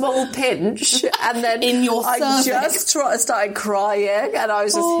 expect a small pinch, and then in your I cervix. just started crying, and I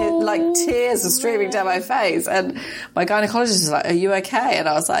was just like tears are streaming down my face, and my gynecologist was like, "Are you okay?" And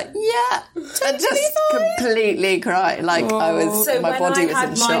I was like, "Yeah," and just completely cried. Like I was, So my body was in when I had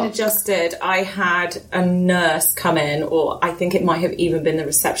mine shock. adjusted, I had a nurse come in, or I think it might have even been the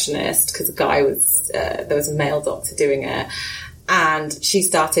receptionist, because there was a male doctor doing it. And she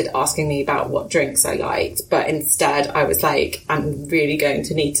started asking me about what drinks I liked, but instead I was like, I'm really going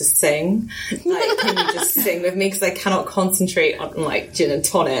to need to sing. Like, can you just sing with me? Because I cannot concentrate on like gin and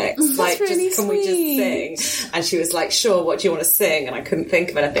tonics. Like, really can we just sing? And she was like, sure, what do you want to sing? And I couldn't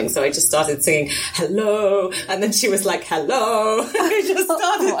think of anything, so I just started singing hello. And then she was like, hello. And I just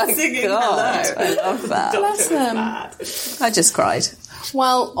started singing hello. I love that. Bless them. I just cried.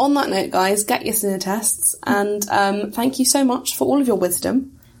 Well, on that note, guys, get your smear tests, and thank you so much for all of your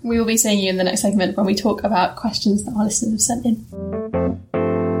wisdom. We will be seeing you in the next segment when we talk about questions that our listeners have sent in.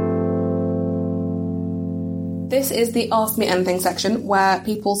 This is the Ask Me Anything section where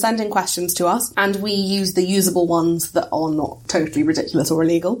people send in questions to us and we use the usable ones that are not totally ridiculous or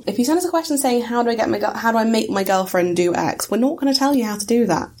illegal. If you send us a question saying how do I make my girlfriend do X, we're not going to tell you how to do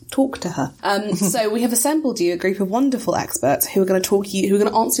that. Talk to her. So we have assembled you a group of wonderful experts who are going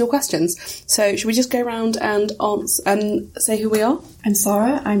to answer your questions. So should we just go around and answer and say who we are? I'm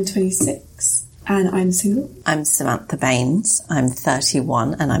Sarah, I'm 26 and I'm single. I'm Samantha Baines, I'm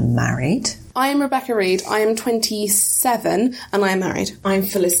 31 and I'm married. I am Rebecca Reid, I am 27 and I am married. I'm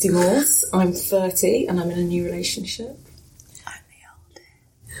Felicity Morse, I'm 30 and I'm in a new relationship.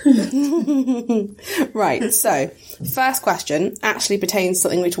 Right, so first question actually pertains to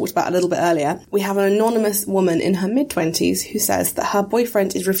something we talked about a little bit earlier. We have an anonymous woman in her mid-20s who says that her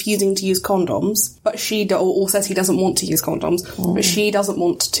boyfriend is refusing to use condoms, but or says he doesn't want to use condoms, but she doesn't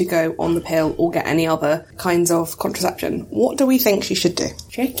want to go on the pill or get any other kinds of contraception. What do we think she should do?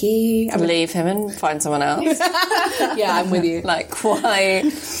 Tricky. Leave him and find someone else. Yeah, I'm with you. Like,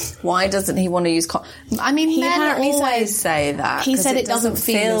 why doesn't he want to use I mean, He men apparently always say that. He 'cause said it doesn't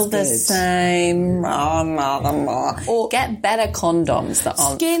feel the as good. same. Or get better condoms that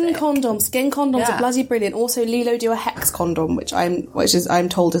aren't Skin thick. condoms. Skin condoms are bloody brilliant. Also, Lilo do a hex condom, which I'm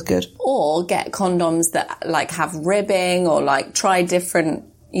told is good. Or get condoms that like have ribbing, or like try different,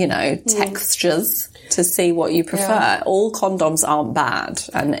 textures to see what you prefer. Yeah. All condoms aren't bad.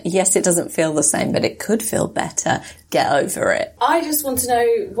 And yes, it doesn't feel the same, but it could feel better. Get over it. I just want to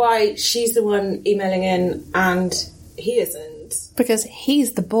know why she's the one emailing in and he isn't. Because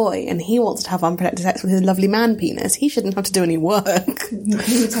he's the boy and he wants to have unprotected sex with his lovely man penis. He shouldn't have to do any work. We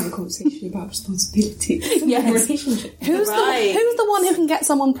need to have a conversation about responsibility. Yes. Relationship. Who's the one who can get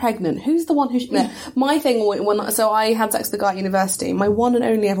someone pregnant? Who's the one who should... My thing, so I had sex with a guy at university, my one and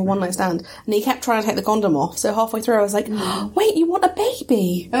only ever one night stand, and he kept trying to take the condom off. So halfway through I was like, wait, you want a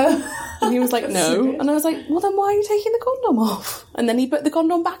baby? And he was like, no. And I was like, well then why are you taking the condom off? And then he put the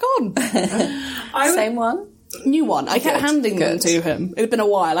condom back on. Same one? New one. I kept handing them to him. It had been a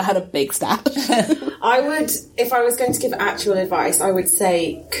while. I had a big stash. If I was going to give actual advice, I would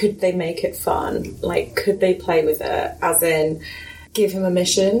say, could they make it fun? Like, could they play with it? As in, give him a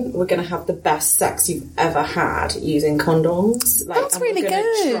mission. We're going to have the best sex you've ever had using condoms. Like, that's really good. We're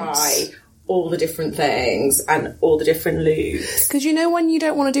going to try all the different things and all the different lubes. Because when you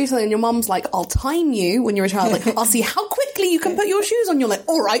don't want to do something and your mum's like, I'll time you when you're a child, like, I'll see how quickly you can put your shoes on. You're like,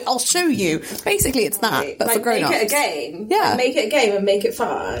 all right, I'll show you. Basically, it's that, but like, for grown-ups. Make it a game. Yeah. Like, make it a game and make it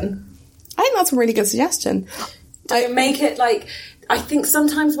fun. I think that's a really good suggestion. Make it like... I think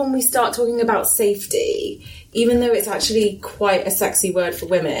sometimes when we start talking about safety, even though it's actually quite a sexy word for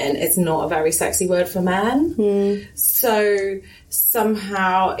women, it's not a very sexy word for men. So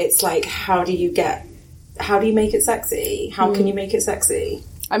somehow it's like, how do you make it sexy? How can you make it sexy?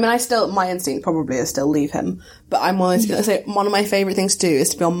 I mean, my instinct probably is still leave him, but I'm honest. So one of my favourite things to do is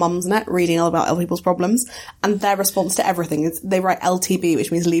to be on Mumsnet reading all about other people's problems, and their response to everything is they write LTB, which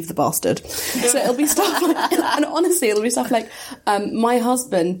means leave the bastard. So it'll be stuff like, and honestly, it'll be stuff like, my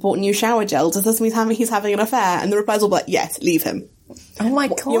husband bought new shower gel. Does this mean he's having an affair? And the replies will be like, yes, leave him. Oh my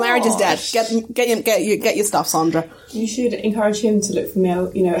god! Your marriage is dead. Get your stuff, Sandra. You should encourage him to look for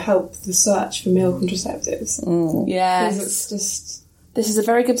male, help the search for male contraceptives. Yes, it's just. This is a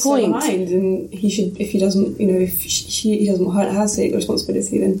very good point. Behind, and he should, if he doesn't, if he doesn't want her to take the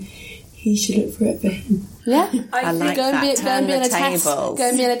responsibility, then he should look for it for him. Yeah, I like that. Go and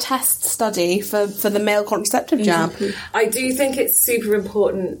be in a test study for the male contraceptive jab. I do think it's super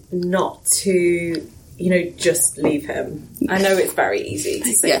important not to, just leave him. I know it's very easy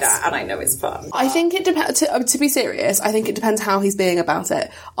to say that, and I know it's fun. I think it depends, to be serious, I think it depends how he's being about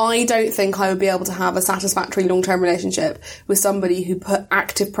it. I don't think I would be able to have a satisfactory long-term relationship with somebody who put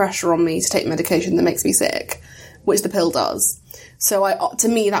active pressure on me to take medication that makes me sick, which the pill does. So to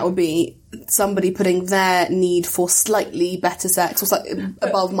me, that would be somebody putting their need for slightly better sex or slightly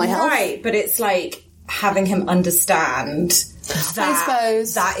above my health. Right, but it's like having him understand that, I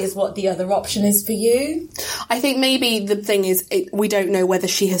suppose, that is what the other option is for you. I think maybe the thing is, we don't know whether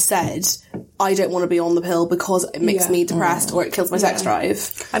she has said, I don't want to be on the pill because it makes me depressed or it kills my sex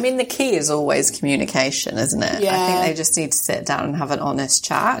drive. I mean, the key is always communication, isn't it? Yeah. I think they just need to sit down and have an honest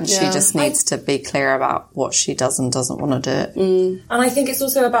chat, and she just needs to be clear about what she does and doesn't want to do. And I think it's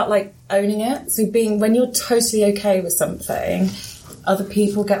also about, owning it. So when you're totally okay with something, other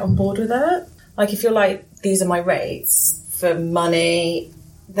people get on board with it. If you're like, these are my rates for money,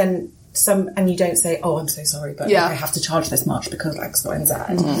 then and you don't say, oh, I'm so sorry, but I have to charge this much because X, Y, and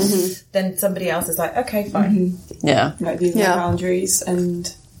Z. Then somebody else is like, okay, fine. Yeah. These are my boundaries, and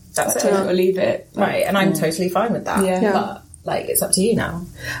that's it. Or leave it. Right, and I'm totally fine with that. Yeah. But, it's up to you now.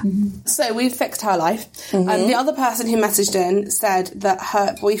 So we've fixed her life. The other person who messaged in said that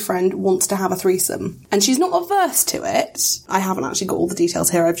her boyfriend wants to have a threesome. And she's not averse to it. I haven't actually got all the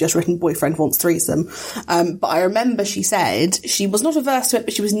details here. I've just written boyfriend wants threesome. But I remember she said she was not averse to it,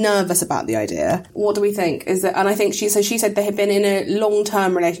 but she was nervous about the idea. What do we think? And I think she said they had been in a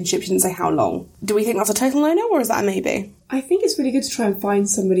long-term relationship. She didn't say how long. Do we think that's a total no-no, or is that a maybe? I think it's really good to try and find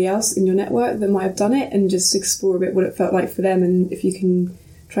somebody else in your network that might have done it and just explore a bit what it felt like for them, and if you can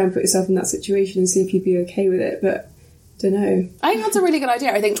try and put yourself in that situation and see if you'd be okay with it. But don't know. I think that's a really good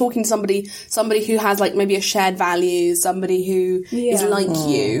idea. I think talking to somebody who has maybe a shared values, somebody who is like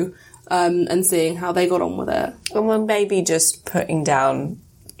you, and seeing how they got on with it. And then maybe just putting down,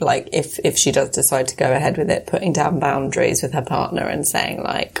 if she does decide to go ahead with it, putting down boundaries with her partner and saying,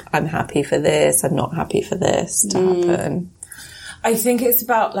 I'm happy for this, I'm not happy for this to happen. I think it's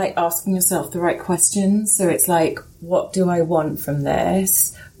about, asking yourself the right questions. So it's what do I want from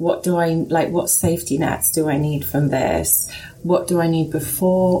this? What do I, what safety nets do I need from this? What do I need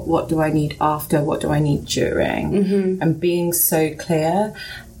before? What do I need after? What do I need during? And being so clear.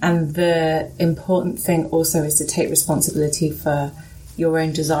 And the important thing also is to take responsibility for your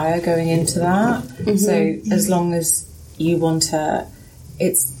own desire going into that. So as long as you want to,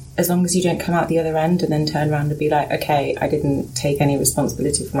 as long as you don't come out the other end and then turn around and be like, okay, I didn't take any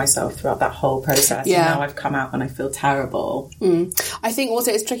responsibility for myself throughout that whole process, and now I've come out and I feel terrible. I think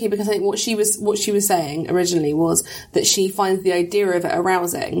also it's tricky because I think what she was saying originally was that she finds the idea of it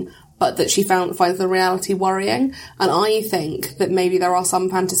arousing, but that she finds the reality worrying. And I think that maybe there are some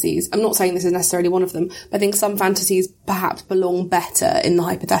fantasies, I'm not saying this is necessarily one of them, but I think some fantasies perhaps belong better in the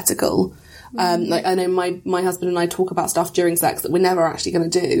hypothetical. I know my husband and I talk about stuff during sex that we're never actually going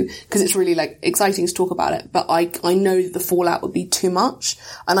to do because it's really exciting to talk about it. But I know that the fallout would be too much,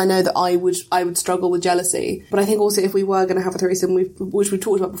 and I know that I would struggle with jealousy. But I think also if we were going to have a threesome, which we've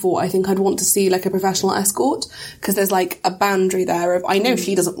talked about before, I think I'd want to see a professional escort, because there's a boundary there of I know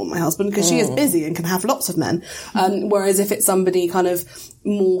she doesn't want my husband because she is busy and can have lots of men. Whereas if it's somebody kind of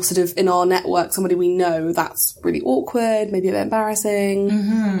more sort of in our network, somebody we know, that's really awkward, maybe a bit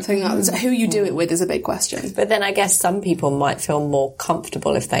embarrassing. So who you do it with is a big question. But then I guess some people might feel more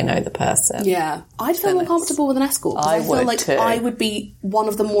comfortable if they know the person. Yeah. I'd feel more comfortable with an escort. I feel like too. I would be one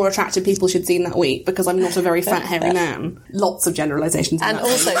of the more attractive people she'd seen that week because I'm not a very fat, hairy man. Lots of generalisations. And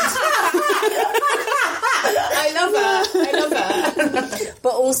also... I love her.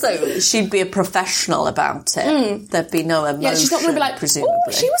 But also, she'd be a professional about it. There'd be no emotion. Yeah, she's not going to be presumably.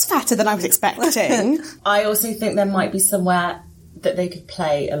 Oh, she was fatter than I was expecting. I also think there might be somewhere that they could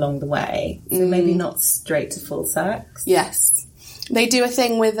play along the way. So maybe not straight to full sex. Yes. They do a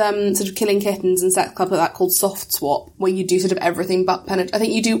thing with sort of killing kittens and sex clubs like that called soft swap, where you do sort of everything but penetrate. I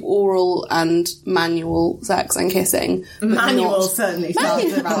think you do oral and manual sex and kissing. Manual certainly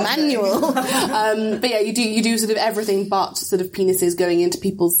sounds manual. But yeah, you do sort of everything but sort of penises going into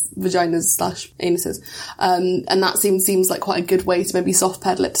people's vaginas / anuses, and that seems like quite a good way to maybe soft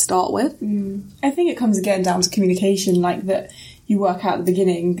pedal it to start with. I think it comes again down to communication, like that. You work out at the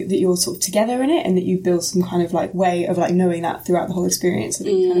beginning that you're sort of together in it, and that you build some kind of like way of like knowing that throughout the whole experience, so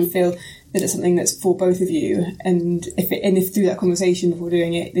that you kind of feel that it's something that's for both of you. And if through that conversation before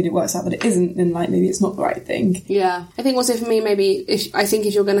doing it, then it works out that it isn't, then like maybe it's not the right thing. Yeah, I think also for me, maybe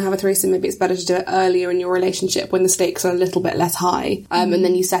if you're going to have a threesome, maybe it's better to do it earlier in your relationship when the stakes are a little bit less high, and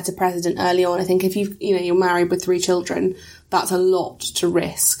then you set a precedent early on. I think if you're married with 3 children, that's a lot to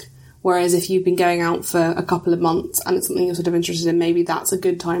risk. Whereas if you've been going out for a couple of months and it's something you're sort of interested in, maybe that's a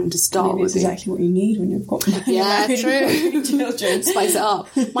good time to start. Maybe it's exactly what you need when you've got true children. Spice it up.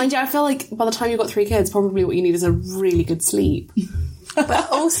 Mind you, I feel like by the time you've got 3 kids, probably what you need is a really good sleep.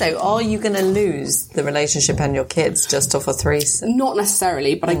 But also, are you going to lose the relationship and your kids just off a threesome? Not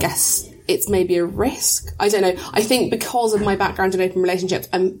necessarily, but I guess it's maybe a risk. I don't know. I think because of my background in open relationships,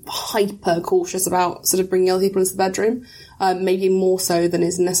 I'm hyper cautious about sort of bringing other people into the bedroom, maybe more so than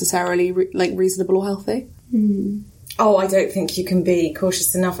is necessarily reasonable or healthy. Oh, I don't think you can be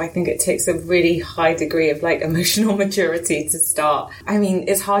cautious enough. I think it takes a really high degree of like emotional maturity to start. I mean,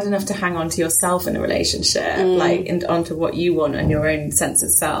 it's hard enough to hang on to yourself in a relationship, and onto what you want and your own sense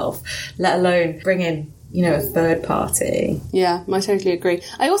of self, let alone bring in, a third party. Yeah, I totally agree.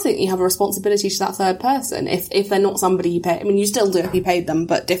 I also think you have a responsibility to that third person. If they're not somebody you pay, I mean, you still do if you paid them,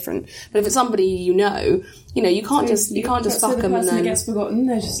 but different. But if it's somebody you can't just fuck them. The person and then that gets forgotten,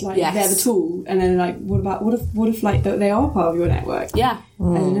 they're just like they're the tool, and then like what if like they are part of your network? Yeah. I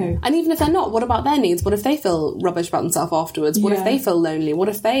don't know. And even if they're not, what about their needs? What if they feel rubbish about themselves afterwards? What if they feel lonely? What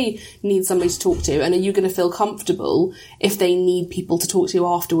if they need somebody to talk to? And are you going to feel comfortable if they need people to talk to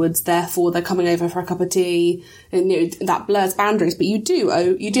afterwards? Therefore, they're coming over for a cup of tea, and that blurs boundaries. But you do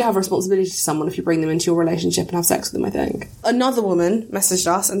have a responsibility to someone if you bring them into your relationship and have sex with them, I think. Another woman messaged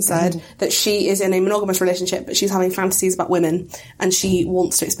us and said that she is in a monogamous relationship, but she's having fantasies about women, and she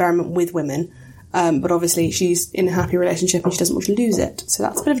wants to experiment with women. But obviously she's in a happy relationship and she doesn't want to lose it. So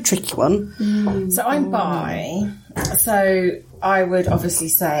that's a bit of a tricky one. So I'm bi. So I would obviously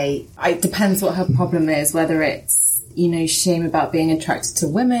say it depends what her problem is, whether it's, shame about being attracted to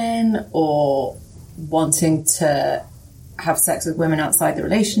women or wanting to have sex with women outside the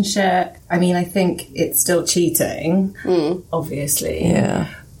relationship. I mean, I think it's still cheating, obviously. Yeah.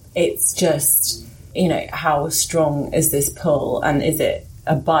 It's just, how strong is this pull, and is it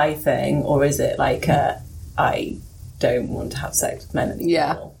a bi thing, or is it like I don't want to have sex with men anymore?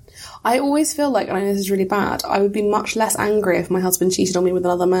 Yeah. I always feel like, and I know this is really bad, I would be much less angry if my husband cheated on me with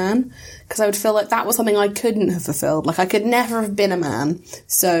another man, because I would feel like that was something I couldn't have fulfilled. Like, I could never have been a man,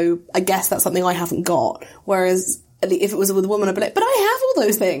 so I guess that's something I haven't got. Whereas if it was with a woman, I'd be like, but I have all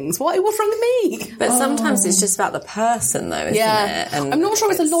those things. What's wrong with me? But sometimes it's just about the person, though, isn't it? And I'm not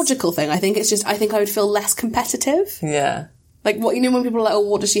sure it's a logical thing. I think I would feel less competitive. Yeah. Like, when people are like, oh,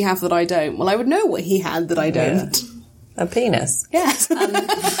 what does she have that I don't? Well, I would know what he had that I don't. A penis. Yes. I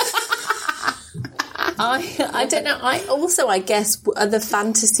don't know. I guess, are the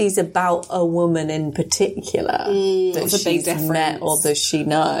fantasies about a woman in particular that she's met or that she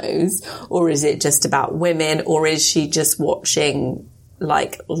knows? Or is it just about women? Or is she just watching,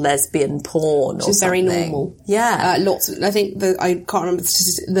 like, lesbian porn or something? She's very normal. Yeah. I think I can't remember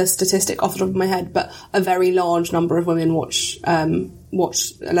the statistic off the top of my head, but a very large number of women watch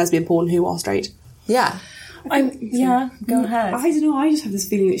lesbian porn who are straight. Yeah. Go ahead. I don't know, I just have this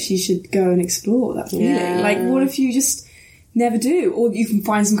feeling that she should go and explore that feeling. Yeah. Like, what if you just never do? Or you can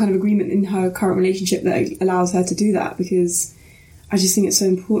find some kind of agreement in her current relationship that allows her to do that, because I just think it's so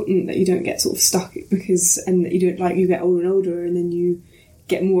important that you don't get sort of stuck, and that you don't, like, you get older and older and then you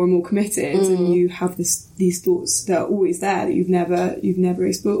get more and more committed and you have these thoughts that are always there that you've never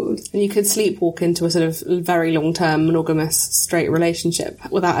explored. And you could sleepwalk into a sort of very long-term monogamous straight relationship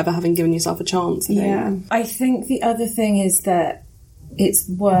without ever having given yourself a chance, I think. Yeah. I think the other thing is that it's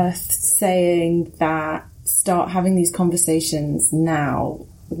worth saying that start having these conversations now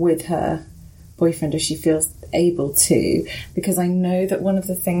with her boyfriend if she feels able to, because I know that one of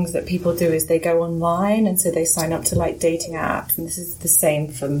the things that people do is they go online and so they sign up to like dating apps, and this is the same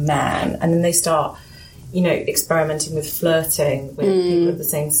for men, and then they start experimenting with flirting with people of the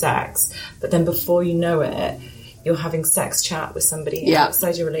same sex, but then before you know it you're having sex chat with somebody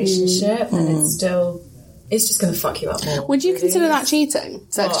outside your relationship and it's still it's just going to fuck you up more. Would you consider that cheating?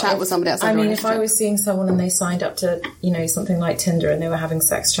 Sex chat with somebody outside? I mean, if I was seeing someone and they signed up to, something like Tinder and they were having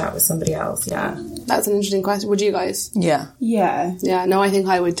sex chat with somebody else, yeah. That's an interesting question. Would you guys? Yeah. Yeah. Yeah, no, I think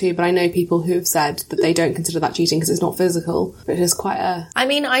I would too, but I know people who've said that they don't consider that cheating because it's not physical, which is quite a... I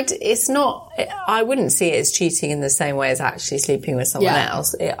mean, it's not... I wouldn't see it as cheating in the same way as actually sleeping with someone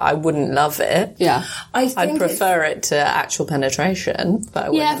else. I wouldn't love it. Yeah. I'd prefer it to actual penetration, but I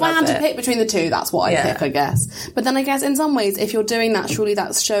wouldn't if I love had it. to pick between the two, that's what I'd pick, I guess. But then I guess in some ways, if you're doing that, surely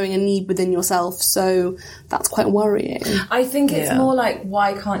that's showing a need within yourself, so that's quite worrying. I think it's more like,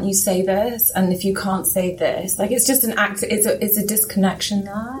 why can't you say this? And if you can't say this, like, it's just an act, it's a disconnection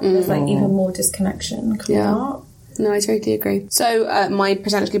there. There's like even more disconnection coming up. No, I totally agree. So, my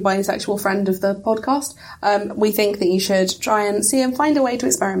potentially bisexual friend of the podcast, we think that you should try and see and find a way to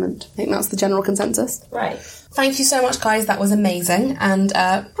experiment. I think that's the general consensus. Right. Thank you so much, guys. That was amazing. And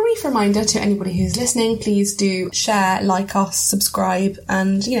a brief reminder to anybody who's listening, please do share, like us, subscribe,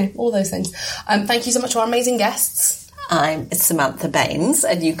 and, all those things. Thank you so much to our amazing guests. I'm Samantha Baines,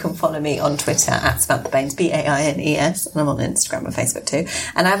 and you can follow me on Twitter at Samantha Baines, Baines, and I'm on Instagram and Facebook too.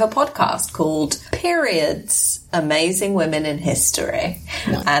 And I have a podcast called Periods, Amazing Women in History.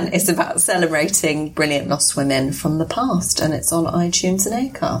 Nice. And it's about celebrating brilliant lost women from the past, and it's on iTunes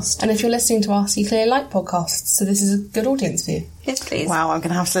and Acast. And if you're listening to us, you clearly like podcasts, so this is a good audience for you. Yes, please. Wow, I'm going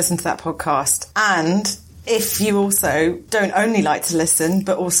to have to listen to that podcast. And... if you also don't only like to listen,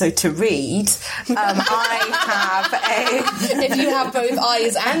 but also to read, I have if you have both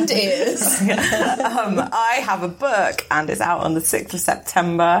eyes and ears. I have a book, and it's out on the 6th of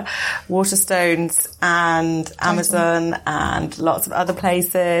September, Waterstones and Amazon and lots of other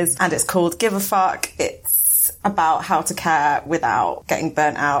places, and it's called Give a Fuck. It's about how to care without getting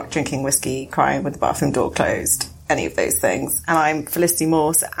burnt out, drinking whiskey, crying with the bathroom door closed. Any of those things. And I'm Felicity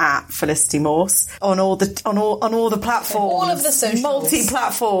Morse at Felicity Morse on all the platforms, all of the socials,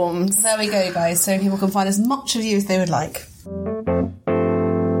 multi-platforms. There we go, guys. So people can find as much of you as they would like.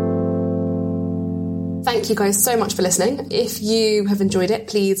 Thank you guys so much for listening. If you have enjoyed it,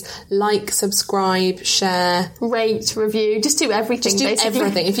 please like, subscribe, share, rate, review, just do everything. Just do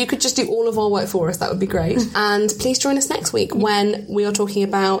everything. If you could just do all of our work for us, that would be great. And please join us next week when we are talking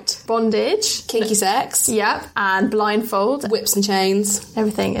about bondage, kinky sex, and blindfold, whips and chains.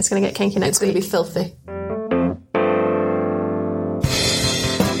 Everything is going to get kinky next week. It's going to be filthy.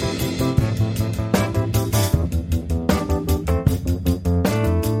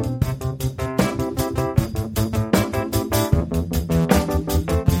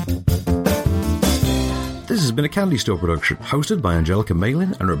 This has been a Candy Store production, hosted by Angelica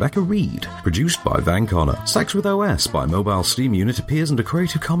Malin and Rebecca Reed, produced by Van Connor. Sex with OS by Mobile Steam Unit appears under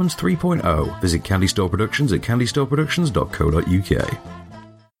Creative Commons 3.0. Visit Candy Store Productions at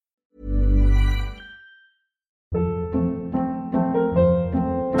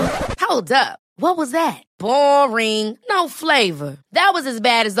candystoreproductions.co.uk. Hold up. What was that? Boring. No flavor. That was as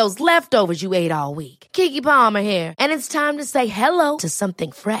bad as those leftovers you ate all week. Keke Palmer here, and it's time to say hello to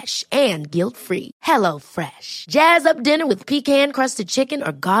something fresh and guilt-free. Hello Fresh. Jazz up dinner with pecan-crusted chicken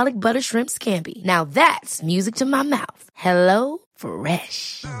or garlic butter shrimp scampi. Now that's music to my mouth. Hello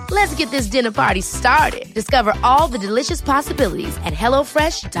Fresh. Let's get this dinner party started. Discover all the delicious possibilities at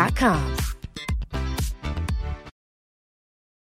HelloFresh.com.